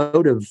was the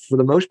motive for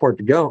the most part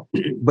to go.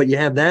 But you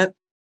have that,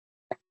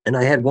 and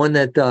I had one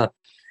that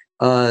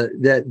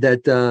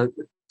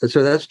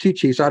so that's two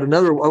chiefs. I had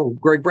another.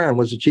 Greg Brown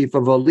was the chief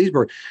of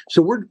Leesburg.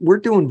 So we're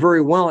doing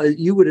very well.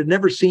 You would have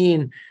never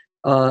seen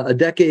a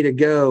decade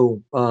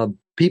ago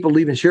people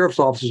leaving sheriff's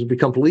offices to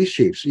become police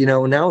chiefs.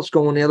 And now it's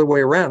going the other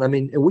way around. I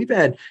mean, we've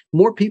had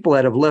more people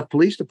that have left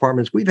police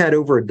departments. We've had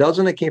over a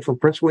dozen that came from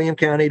Prince William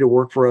County to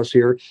work for us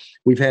here.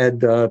 We've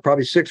had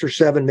probably 6 or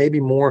 7, maybe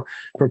more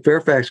from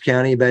Fairfax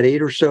County, about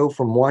 8 or so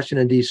from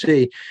Washington,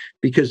 D.C.,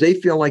 because they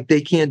feel like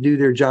they can't do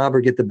their job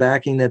or get the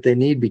backing that they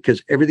need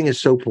because everything is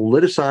so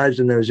politicized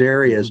in those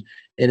areas.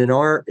 And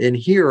in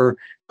here,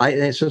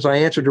 since I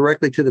answer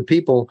directly to the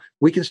people,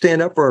 we can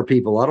stand up for our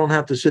people. I don't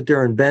have to sit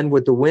there and bend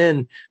with the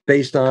wind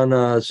based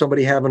on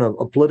somebody having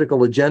a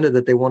political agenda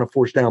that they want to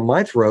force down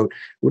my throat.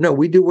 Well, no,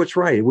 we do what's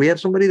right. We have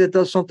somebody that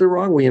does something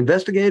wrong. We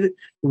investigate it.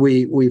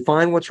 We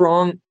find what's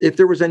wrong. If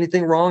there was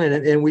anything wrong,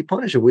 and we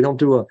punish it. We don't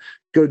go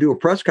do a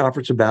press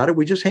conference about it.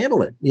 We just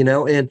handle it,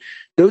 and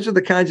those are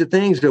the kinds of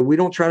things that we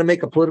don't try to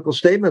make a political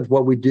statement of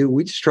what we do.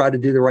 We just try to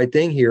do the right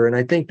thing here. And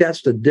I think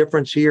that's the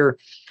difference here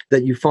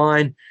that you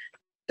find.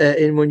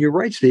 And when you're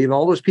right, Steve,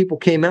 all those people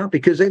came out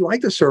because they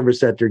like the service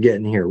that they're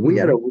getting here. We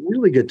had a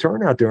really good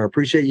turnout there. I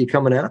appreciate you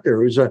coming out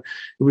there. It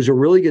was a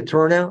really good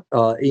turnout,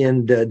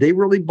 and they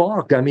really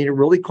balked. I mean, it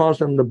really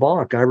caused them to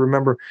balk. I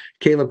remember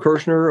Caleb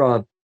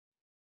Kirshner,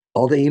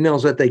 all the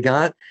emails that they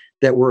got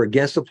that were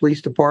against the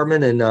police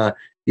department, and I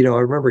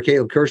remember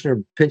Caleb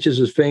Kirshner pinches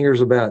his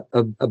fingers about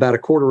a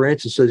quarter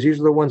inch and says, "These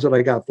are the ones that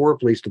I got for a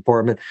police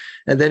department."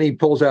 And then he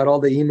pulls out all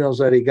the emails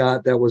that he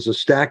got. That was a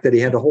stack that he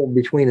had to hold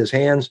between his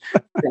hands.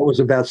 That was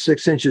about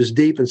 6 inches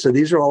deep, and said,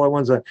 "These are all the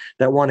ones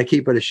that want to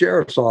keep at a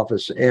sheriff's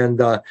office." And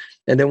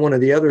then one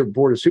of the other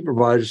board of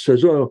supervisors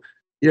says, "Oh,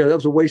 that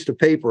was a waste of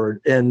paper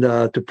and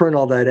to print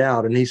all that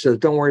out." And he says,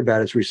 "Don't worry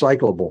about it. It's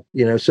recyclable."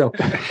 So.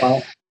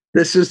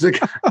 This is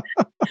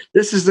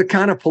the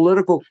kind of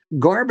political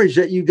garbage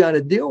that you got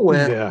to deal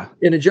with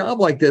in a job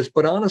like this.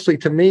 But honestly,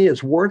 to me,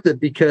 it's worth it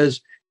because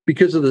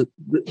of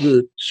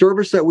the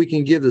service that we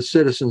can give the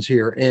citizens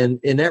here, and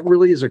that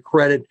really is a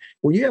credit.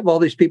 When you have all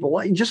these people,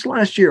 like just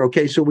last year,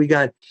 okay, so we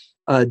got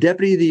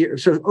deputy of the year,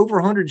 so over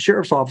 100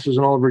 sheriff's offices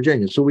in all of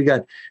Virginia. So we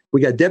got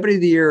deputy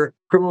of the year,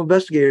 criminal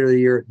investigator of the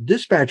year,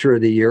 dispatcher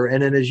of the year,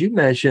 and then as you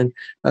mentioned,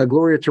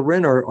 Gloria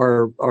Turin,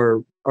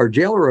 our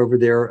jailer over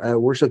there,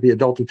 works at the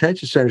Adult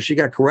Detention Center. She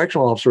got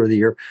Correctional Officer of the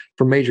Year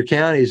from major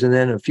counties. And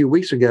then a few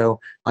weeks ago,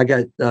 I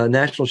got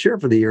National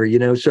Sheriff of the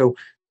Year, So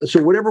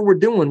whatever we're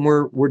doing,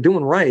 we're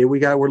doing right.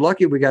 We're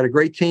lucky. We got a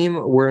great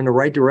team. We're in the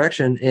right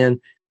direction.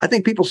 And I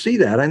think people see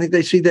that. I think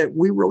they see that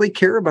we really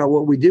care about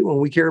what we do and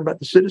we care about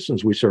the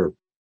citizens we serve.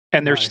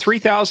 And there's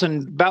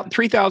about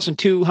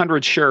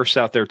 3,200 sheriffs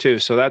out there too.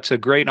 So that's a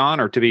great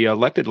honor to be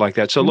elected like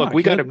that. So look,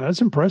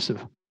 that's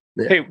impressive.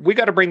 Yeah. Hey, we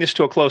got to bring this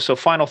to a close. So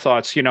final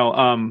thoughts,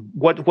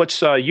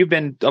 what's you've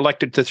been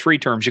elected to 3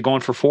 terms. You're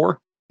going for 4?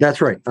 That's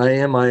right. I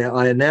am.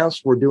 I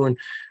announced we're doing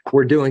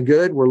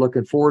good. We're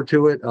looking forward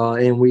to it.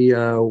 And we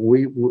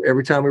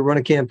every time we run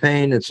a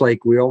campaign, it's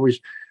like we always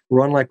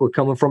run like we're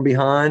coming from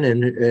behind,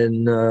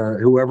 and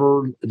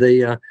whoever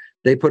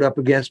they put up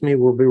against me,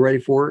 we'll be ready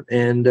for it.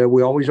 And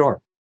we always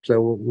are.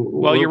 So,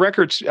 well, your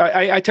records,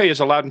 I tell you, as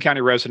a Loudoun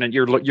County resident,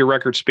 your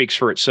record speaks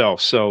for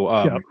itself. So,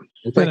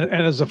 and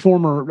as a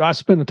former, I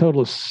spent a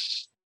total of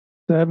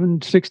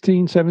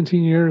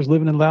 17 years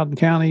living in Loudoun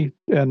County,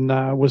 and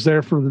was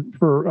there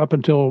for up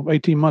until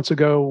 18 months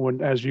ago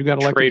when, as you got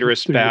elected,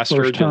 traitorous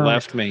bastard and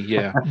left me.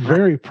 Yeah,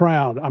 very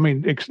proud. I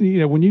mean,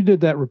 when you did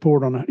that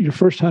report on your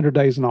first 100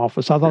 days in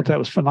office, I thought that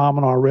was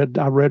phenomenal. I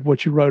read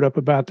what you wrote up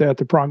about that,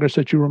 the progress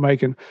that you were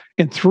making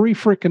in 3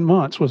 freaking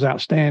months was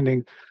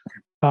outstanding.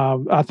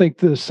 I think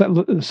the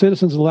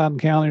citizens of Loudoun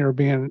County are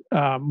being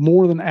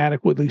more than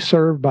adequately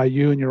served by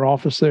you and your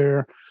office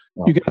there.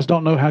 You guys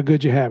don't know how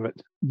good you have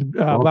it.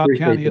 Loudoun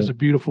County is a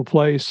beautiful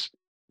place.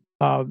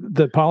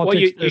 The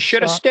politics. Well, you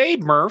should have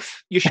stayed,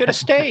 Murph. You should have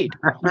stayed.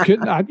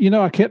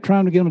 I kept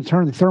trying to get them to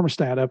turn the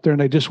thermostat up there, and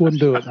they just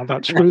wouldn't do it. And I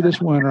thought, screw this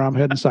winter, I'm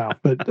heading south.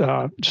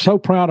 But so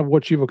proud of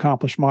what you've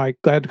accomplished, Mike.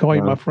 Glad to call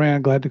you my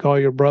friend. Glad to call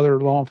you a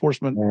brother, law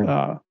enforcement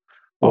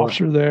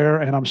officer there.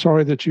 And I'm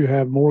sorry that you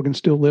have Morgan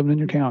still living in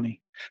your county.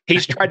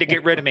 He's tried to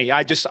get rid of me.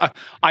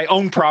 I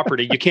own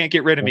property. You can't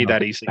get rid of me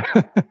that easy.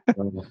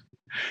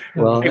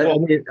 Well, I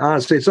mean,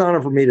 honestly, it's an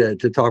honor for me to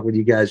talk with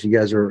you guys. You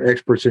guys are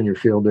experts in your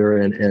field there,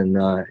 and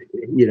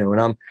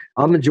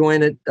I'm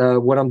enjoying it.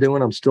 What I'm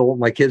doing,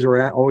 my kids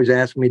are always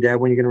asking me, "Dad,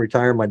 when are you going to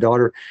retire?" My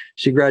daughter,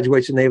 she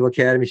graduates at Naval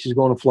Academy. She's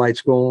going to flight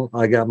school.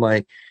 I got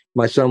my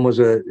son is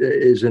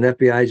an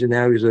FBI agent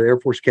now. He's an Air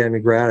Force Academy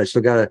grad. I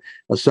still got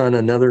a son,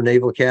 another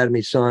Naval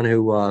Academy son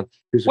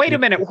who's. Wait a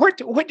minute.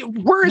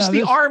 Where is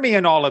the Army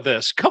in all of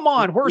this? Come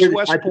on. Where's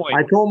West Point?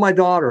 I told my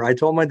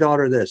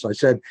daughter this. I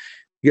said,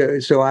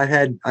 so I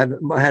had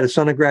a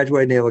son that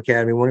graduated Naval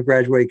Academy, one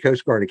graduated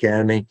Coast Guard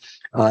Academy,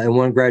 and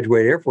one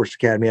graduated Air Force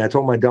Academy. I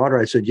told my daughter,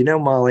 I said,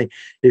 Molly,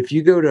 if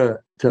you go to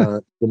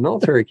the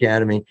military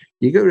academy,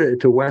 you go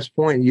to West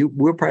Point,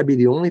 we'll probably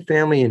be the only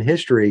family in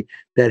history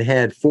that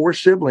had 4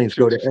 siblings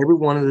go to every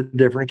one of the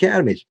different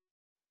academies.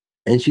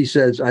 And she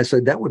says, I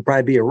said, that would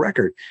probably be a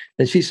record.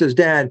 And she says,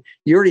 Dad,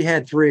 you already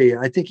had 3.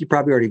 I think you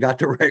probably already got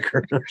the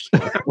record.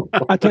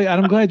 I tell you,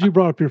 I'm glad you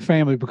brought up your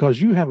family because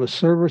you have a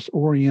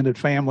service-oriented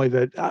family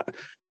that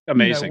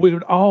amazing. We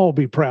would all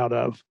be proud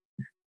of.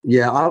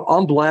 Yeah,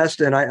 I'm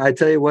blessed. And I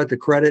tell you what, the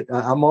credit,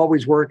 I'm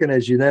always working,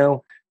 as you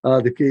know.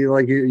 The key,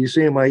 like you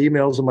see in my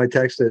emails and my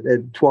text at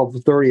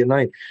 12:30 at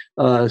night.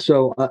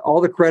 So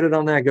all the credit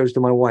on that goes to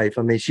my wife.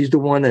 I mean, she's the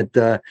one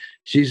that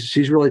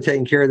she's really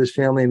taking care of this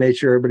family and made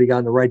sure everybody got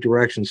in the right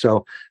direction.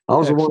 So I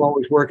was the one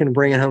always working and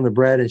bringing home the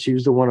bread, and she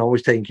was the one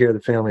always taking care of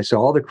the family. So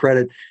all the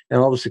credit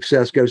and all the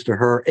success goes to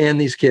her and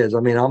these kids.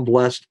 I mean, I'm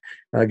blessed.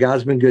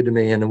 God's been good to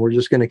me, and we're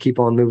just going to keep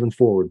on moving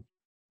forward.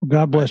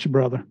 God bless you,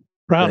 brother.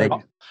 Proud of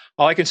you.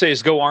 All I can say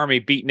is go Army,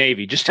 beat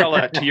Navy. Just tell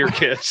that to your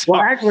kids.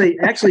 Well,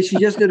 actually, she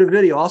just did a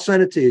video. I'll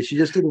send it to you. She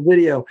just did a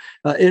video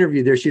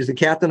interview there. She's the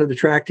captain of the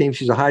track team.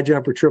 She's a high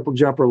jumper, triple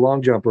jumper,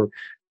 long jumper.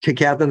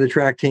 Captain of the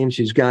track team.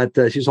 She's got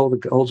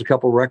holds a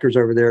couple of records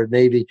over there at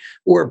Navy,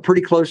 or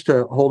pretty close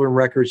to holding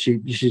records.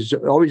 She's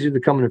always either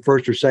coming in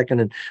first or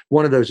second in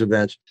one of those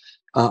events.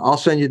 I'll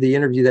send you the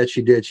interview that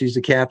she did. She's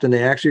the captain.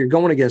 They actually are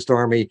going against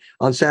Army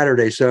on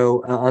Saturday.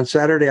 So on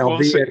Saturday, I'll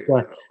be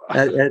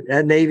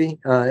at Navy,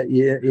 at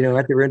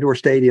their indoor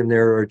stadium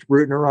there,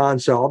 rooting her on.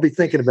 So I'll be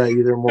thinking about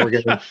you there,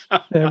 Morgan.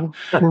 Yeah,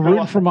 we're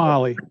rooting for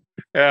Molly.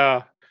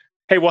 Yeah.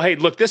 Hey,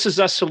 look, this is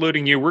us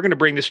saluting you. We're going to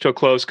bring this to a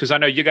close because I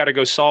know you got to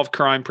go solve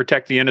crime,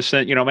 protect the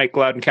innocent, make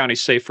Loudoun County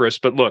safe for us.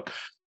 But look,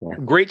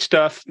 great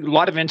stuff. A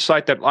lot of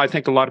insight that I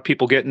think a lot of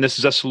people get. And this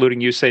is us saluting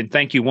you, saying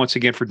thank you once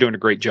again for doing a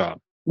great job.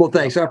 Well,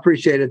 thanks. I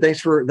appreciate it. Thanks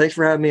for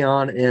having me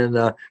on, and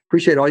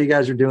appreciate all you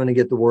guys are doing to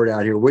get the word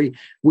out here. We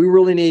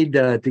really need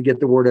to get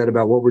the word out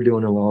about what we're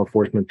doing in law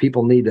enforcement.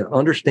 People need to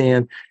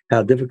understand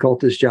how difficult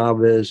this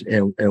job is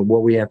and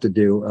what we have to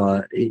do,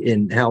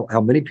 and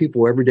how many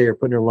people every day are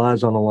putting their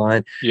lives on the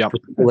line for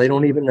people they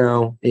don't even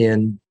know,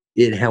 and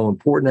how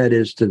important that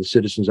is to the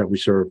citizens that we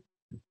serve.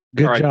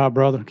 Good job,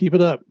 brother. Keep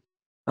it up.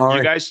 All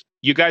right.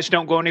 You guys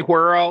don't go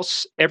anywhere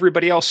else.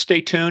 Everybody else,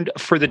 stay tuned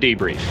for the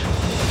debrief.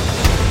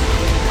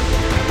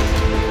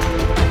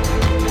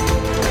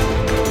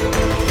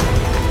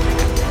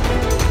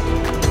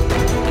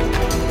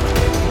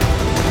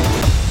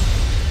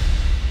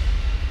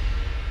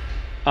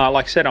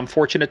 Like I said, I'm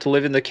fortunate to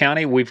live in the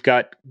county. We've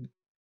got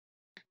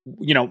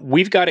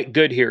it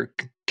good here,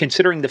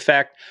 considering the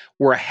fact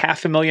we're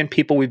 500,000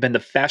 people. We've been the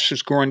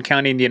fastest growing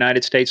county in the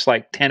United States,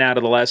 like 10 out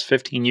of the last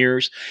 15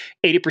 years.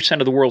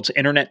 80% of the world's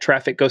internet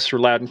traffic goes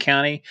through Loudoun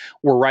County.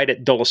 We're right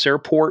at Dulles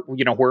Airport,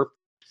 where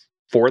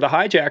 4 of the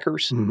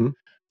hijackers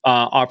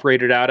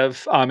operated out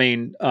of. I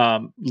mean, a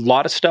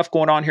lot of stuff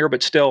going on here,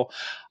 but still,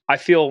 I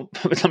feel,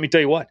 let me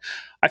tell you what,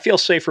 I feel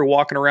safer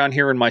walking around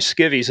here in my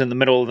skivvies in the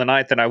middle of the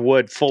night than I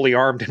would fully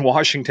armed in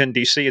Washington,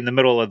 D.C. in the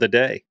middle of the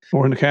day.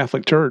 Or in the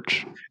Catholic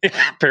Church.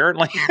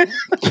 Apparently.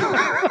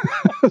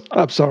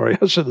 I'm sorry.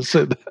 I should have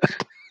said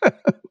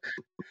that.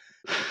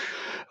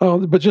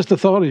 But just the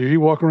thought of you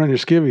walking around your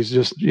skivvies,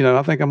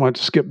 I think I might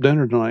skip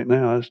dinner tonight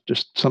now. It's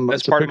just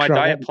that's part of my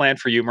diet plan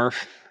for you,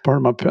 Murph.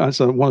 That's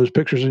one of those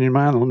pictures in your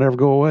mind that will never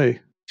go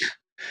away.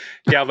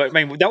 Yeah, but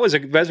I mean, that was a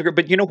good.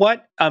 But you know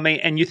what? I mean,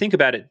 and you think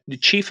about it, the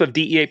chief of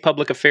DEA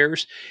Public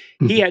Affairs,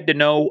 he had to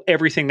know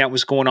everything that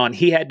was going on.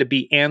 He had to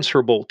be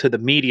answerable to the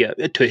media,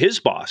 to his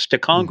boss, to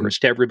Congress,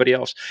 to everybody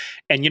else.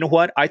 And you know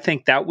what? I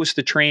think that was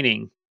the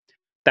training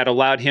that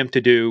allowed him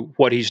to do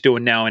what he's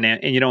doing now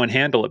and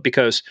handle it.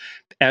 Because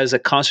as a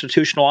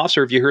constitutional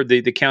officer, if you heard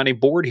the county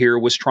board here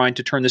was trying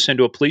to turn this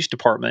into a police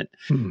department.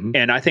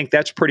 And I think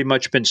that's pretty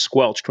much been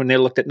squelched when they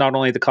looked at not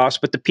only the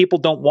cost, but the people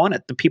don't want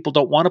it. The people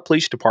don't want a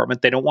police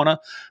department. They don't want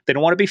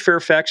to be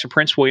Fairfax or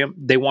Prince William.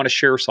 They want a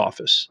sheriff's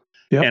office.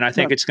 Yep. And I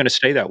think it's going to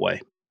stay that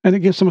way. And it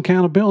gives them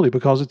accountability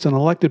because it's an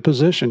elected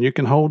position. You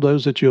can hold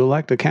those that you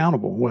elect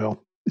accountable.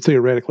 Well,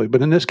 theoretically,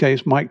 but in this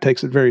case, Mike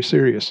takes it very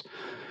serious.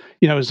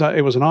 It was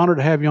an honor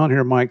to have you on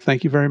here, Mike.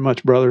 Thank you very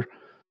much, brother.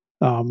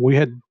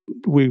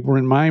 We were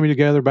in Miami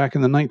together back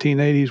in the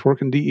 1980s,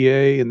 working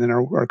DEA, and then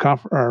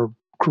our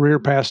career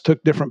paths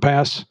took different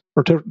paths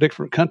or took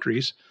different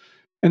countries,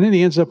 and then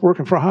he ends up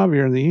working for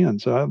Javier in the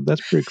end. So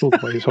that's pretty cool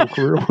the way his whole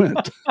career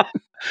went.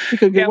 He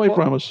couldn't get away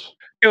from us.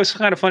 It was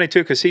kind of funny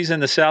too because he's in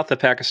the south of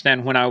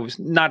Pakistan when I was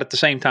not at the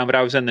same time, but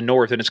I was in the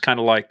north, and it's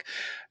kind of like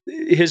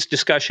his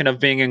discussion of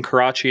being in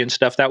Karachi and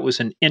stuff. That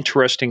was an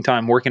interesting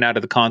time working out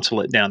of the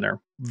consulate down there.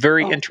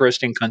 Very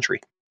interesting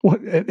country. Well,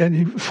 and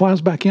he flies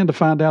back in to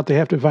find out they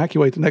have to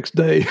evacuate the next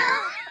day.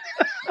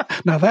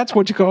 Now that's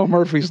what you call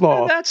Murphy's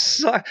Law.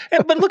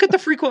 But look at the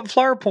frequent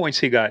flyer points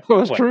he got. Well,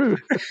 that's true.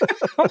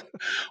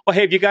 Well,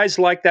 hey, if you guys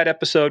like that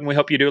episode, and we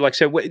hope you do, like I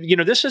said,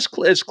 this is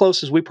as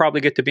close as we probably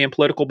get to being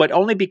political, but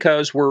only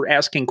because we're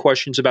asking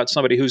questions about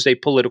somebody who's a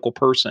political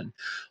person.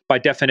 By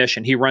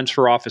definition, he runs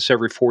for office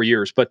every 4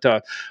 years. But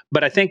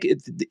I think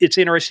it's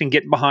interesting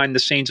getting behind the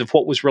scenes of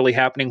what was really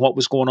happening, what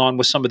was going on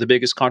with some of the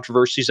biggest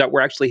controversies that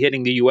were actually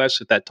hitting the U.S.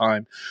 at that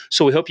time.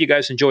 So we hope you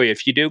guys enjoy it.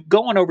 If you do,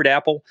 go on over to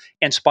Apple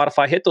and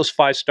Spotify, hit those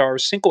 5 stars,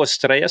 5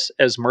 estrellas,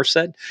 as Murph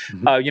said.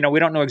 We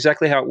don't know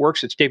exactly how it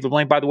works. It's David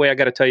Blaine. By the way, I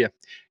got to tell you,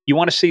 you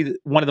want to see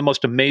one of the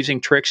most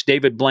amazing tricks?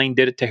 David Blaine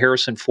did it to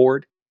Harrison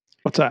Ford.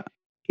 What's that?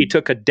 He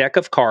took a deck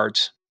of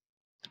cards.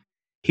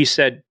 He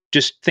said,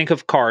 just think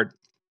of card.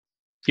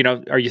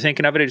 Are you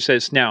thinking of it? It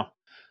says, now,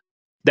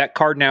 that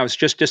card now has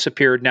just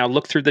disappeared. Now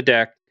look through the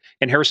deck.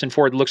 And Harrison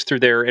Ford looks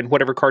through there, and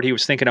whatever card he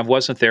was thinking of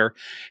wasn't there.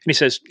 And he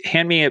says,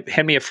 hand me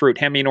a fruit,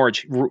 hand me an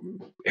orange.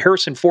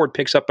 Harrison Ford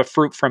picks up a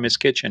fruit from his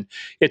kitchen.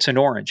 It's an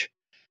orange.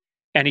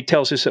 And he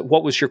tells us,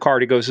 what was your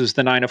card? He goes, it's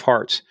the 9 of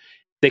hearts.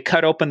 They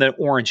cut open the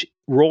orange,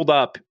 rolled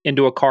up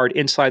into a card.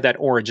 Inside that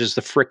orange is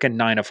the frickin'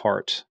 9 of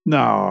hearts.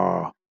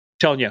 No.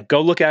 Telling you, go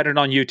look at it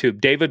on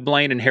YouTube. David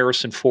Blaine and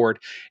Harrison Ford.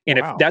 And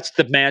if that's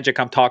the magic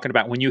I'm talking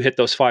about when you hit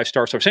those 5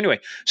 star stores. Anyway,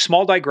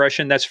 small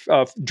digression. That's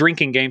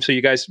drinking game. So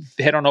you guys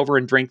head on over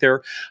and drink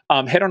there.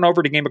 Head on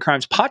over to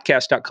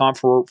gameofcrimespodcast.com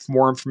for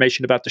more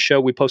information about the show.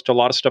 We post a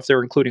lot of stuff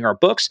there, including our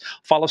books.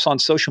 Follow us on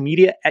social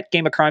media at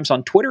Game of Crimes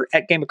on Twitter,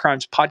 at Game of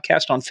Crimes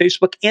Podcast on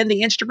Facebook and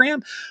the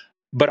Instagram.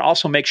 but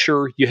also make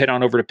sure you head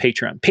on over to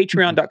Patreon.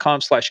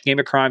 Patreon.com/Game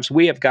of Crimes.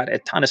 We have got a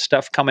ton of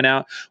stuff coming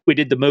out. We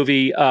did the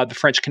movie The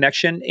French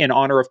Connection in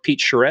honor of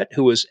Pete Charette,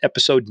 who was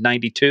episode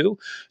 92.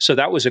 So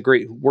that was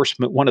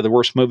one of the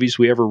worst movies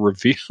we ever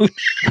reviewed.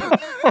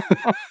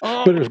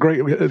 But it was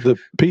great. The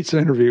Pete's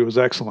interview was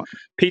excellent.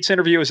 Pete's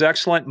interview was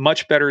excellent,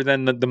 much better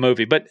than the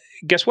movie. But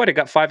guess what? It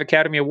got 5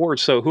 Academy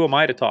Awards. So who am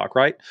I to talk,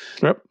 right?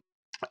 Yep.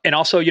 And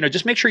also,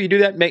 just make sure you do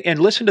that and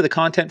listen to the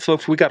content,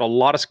 folks. We got a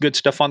lot of good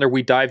stuff on there.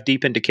 We dive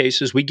deep into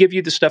cases. We give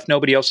you the stuff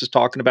nobody else is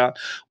talking about.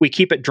 We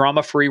keep it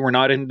drama free. We're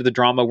not into the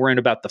drama. We're in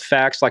about the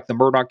facts, like the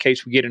Murdoch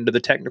case. We get into the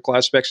technical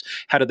aspects.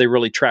 How did they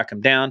really track them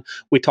down?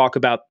 We talk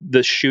about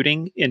the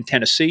shooting in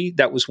Tennessee.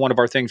 That was one of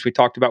our things we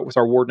talked about with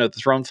our Warden of the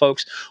Throne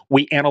folks.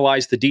 We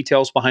analyzed the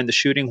details behind the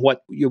shooting.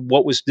 What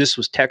was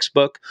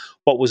textbook?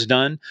 What was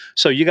done?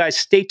 So you guys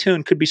stay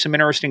tuned. Could be some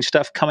interesting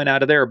stuff coming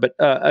out of there. But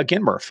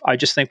again, Murph, I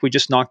just think we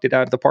just knocked it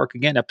out of the park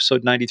again.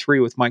 Episode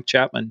 93 with Mike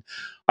Chapman.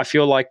 I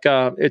feel like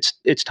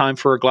it's time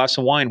for a glass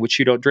of wine, which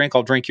you don't drink.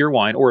 I'll drink your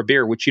wine, or a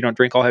beer, which you don't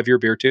drink. I'll have your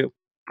beer too.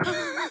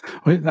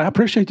 Well, I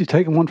appreciate you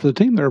taking one for the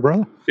team there,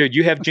 brother. Dude,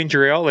 you have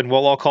ginger ale, and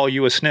we'll all call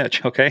you a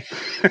snitch. Okay.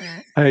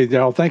 Hey,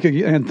 y'all. Thank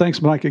you, and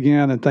thanks, Mike,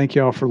 again, and thank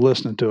y'all for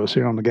listening to us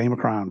here on the Game of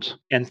Crimes.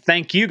 And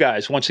thank you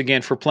guys once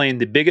again for playing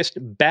the biggest,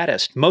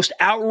 baddest, most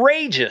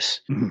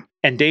outrageous,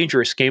 and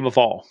dangerous game of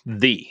all,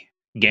 the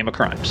Game of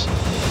Crimes.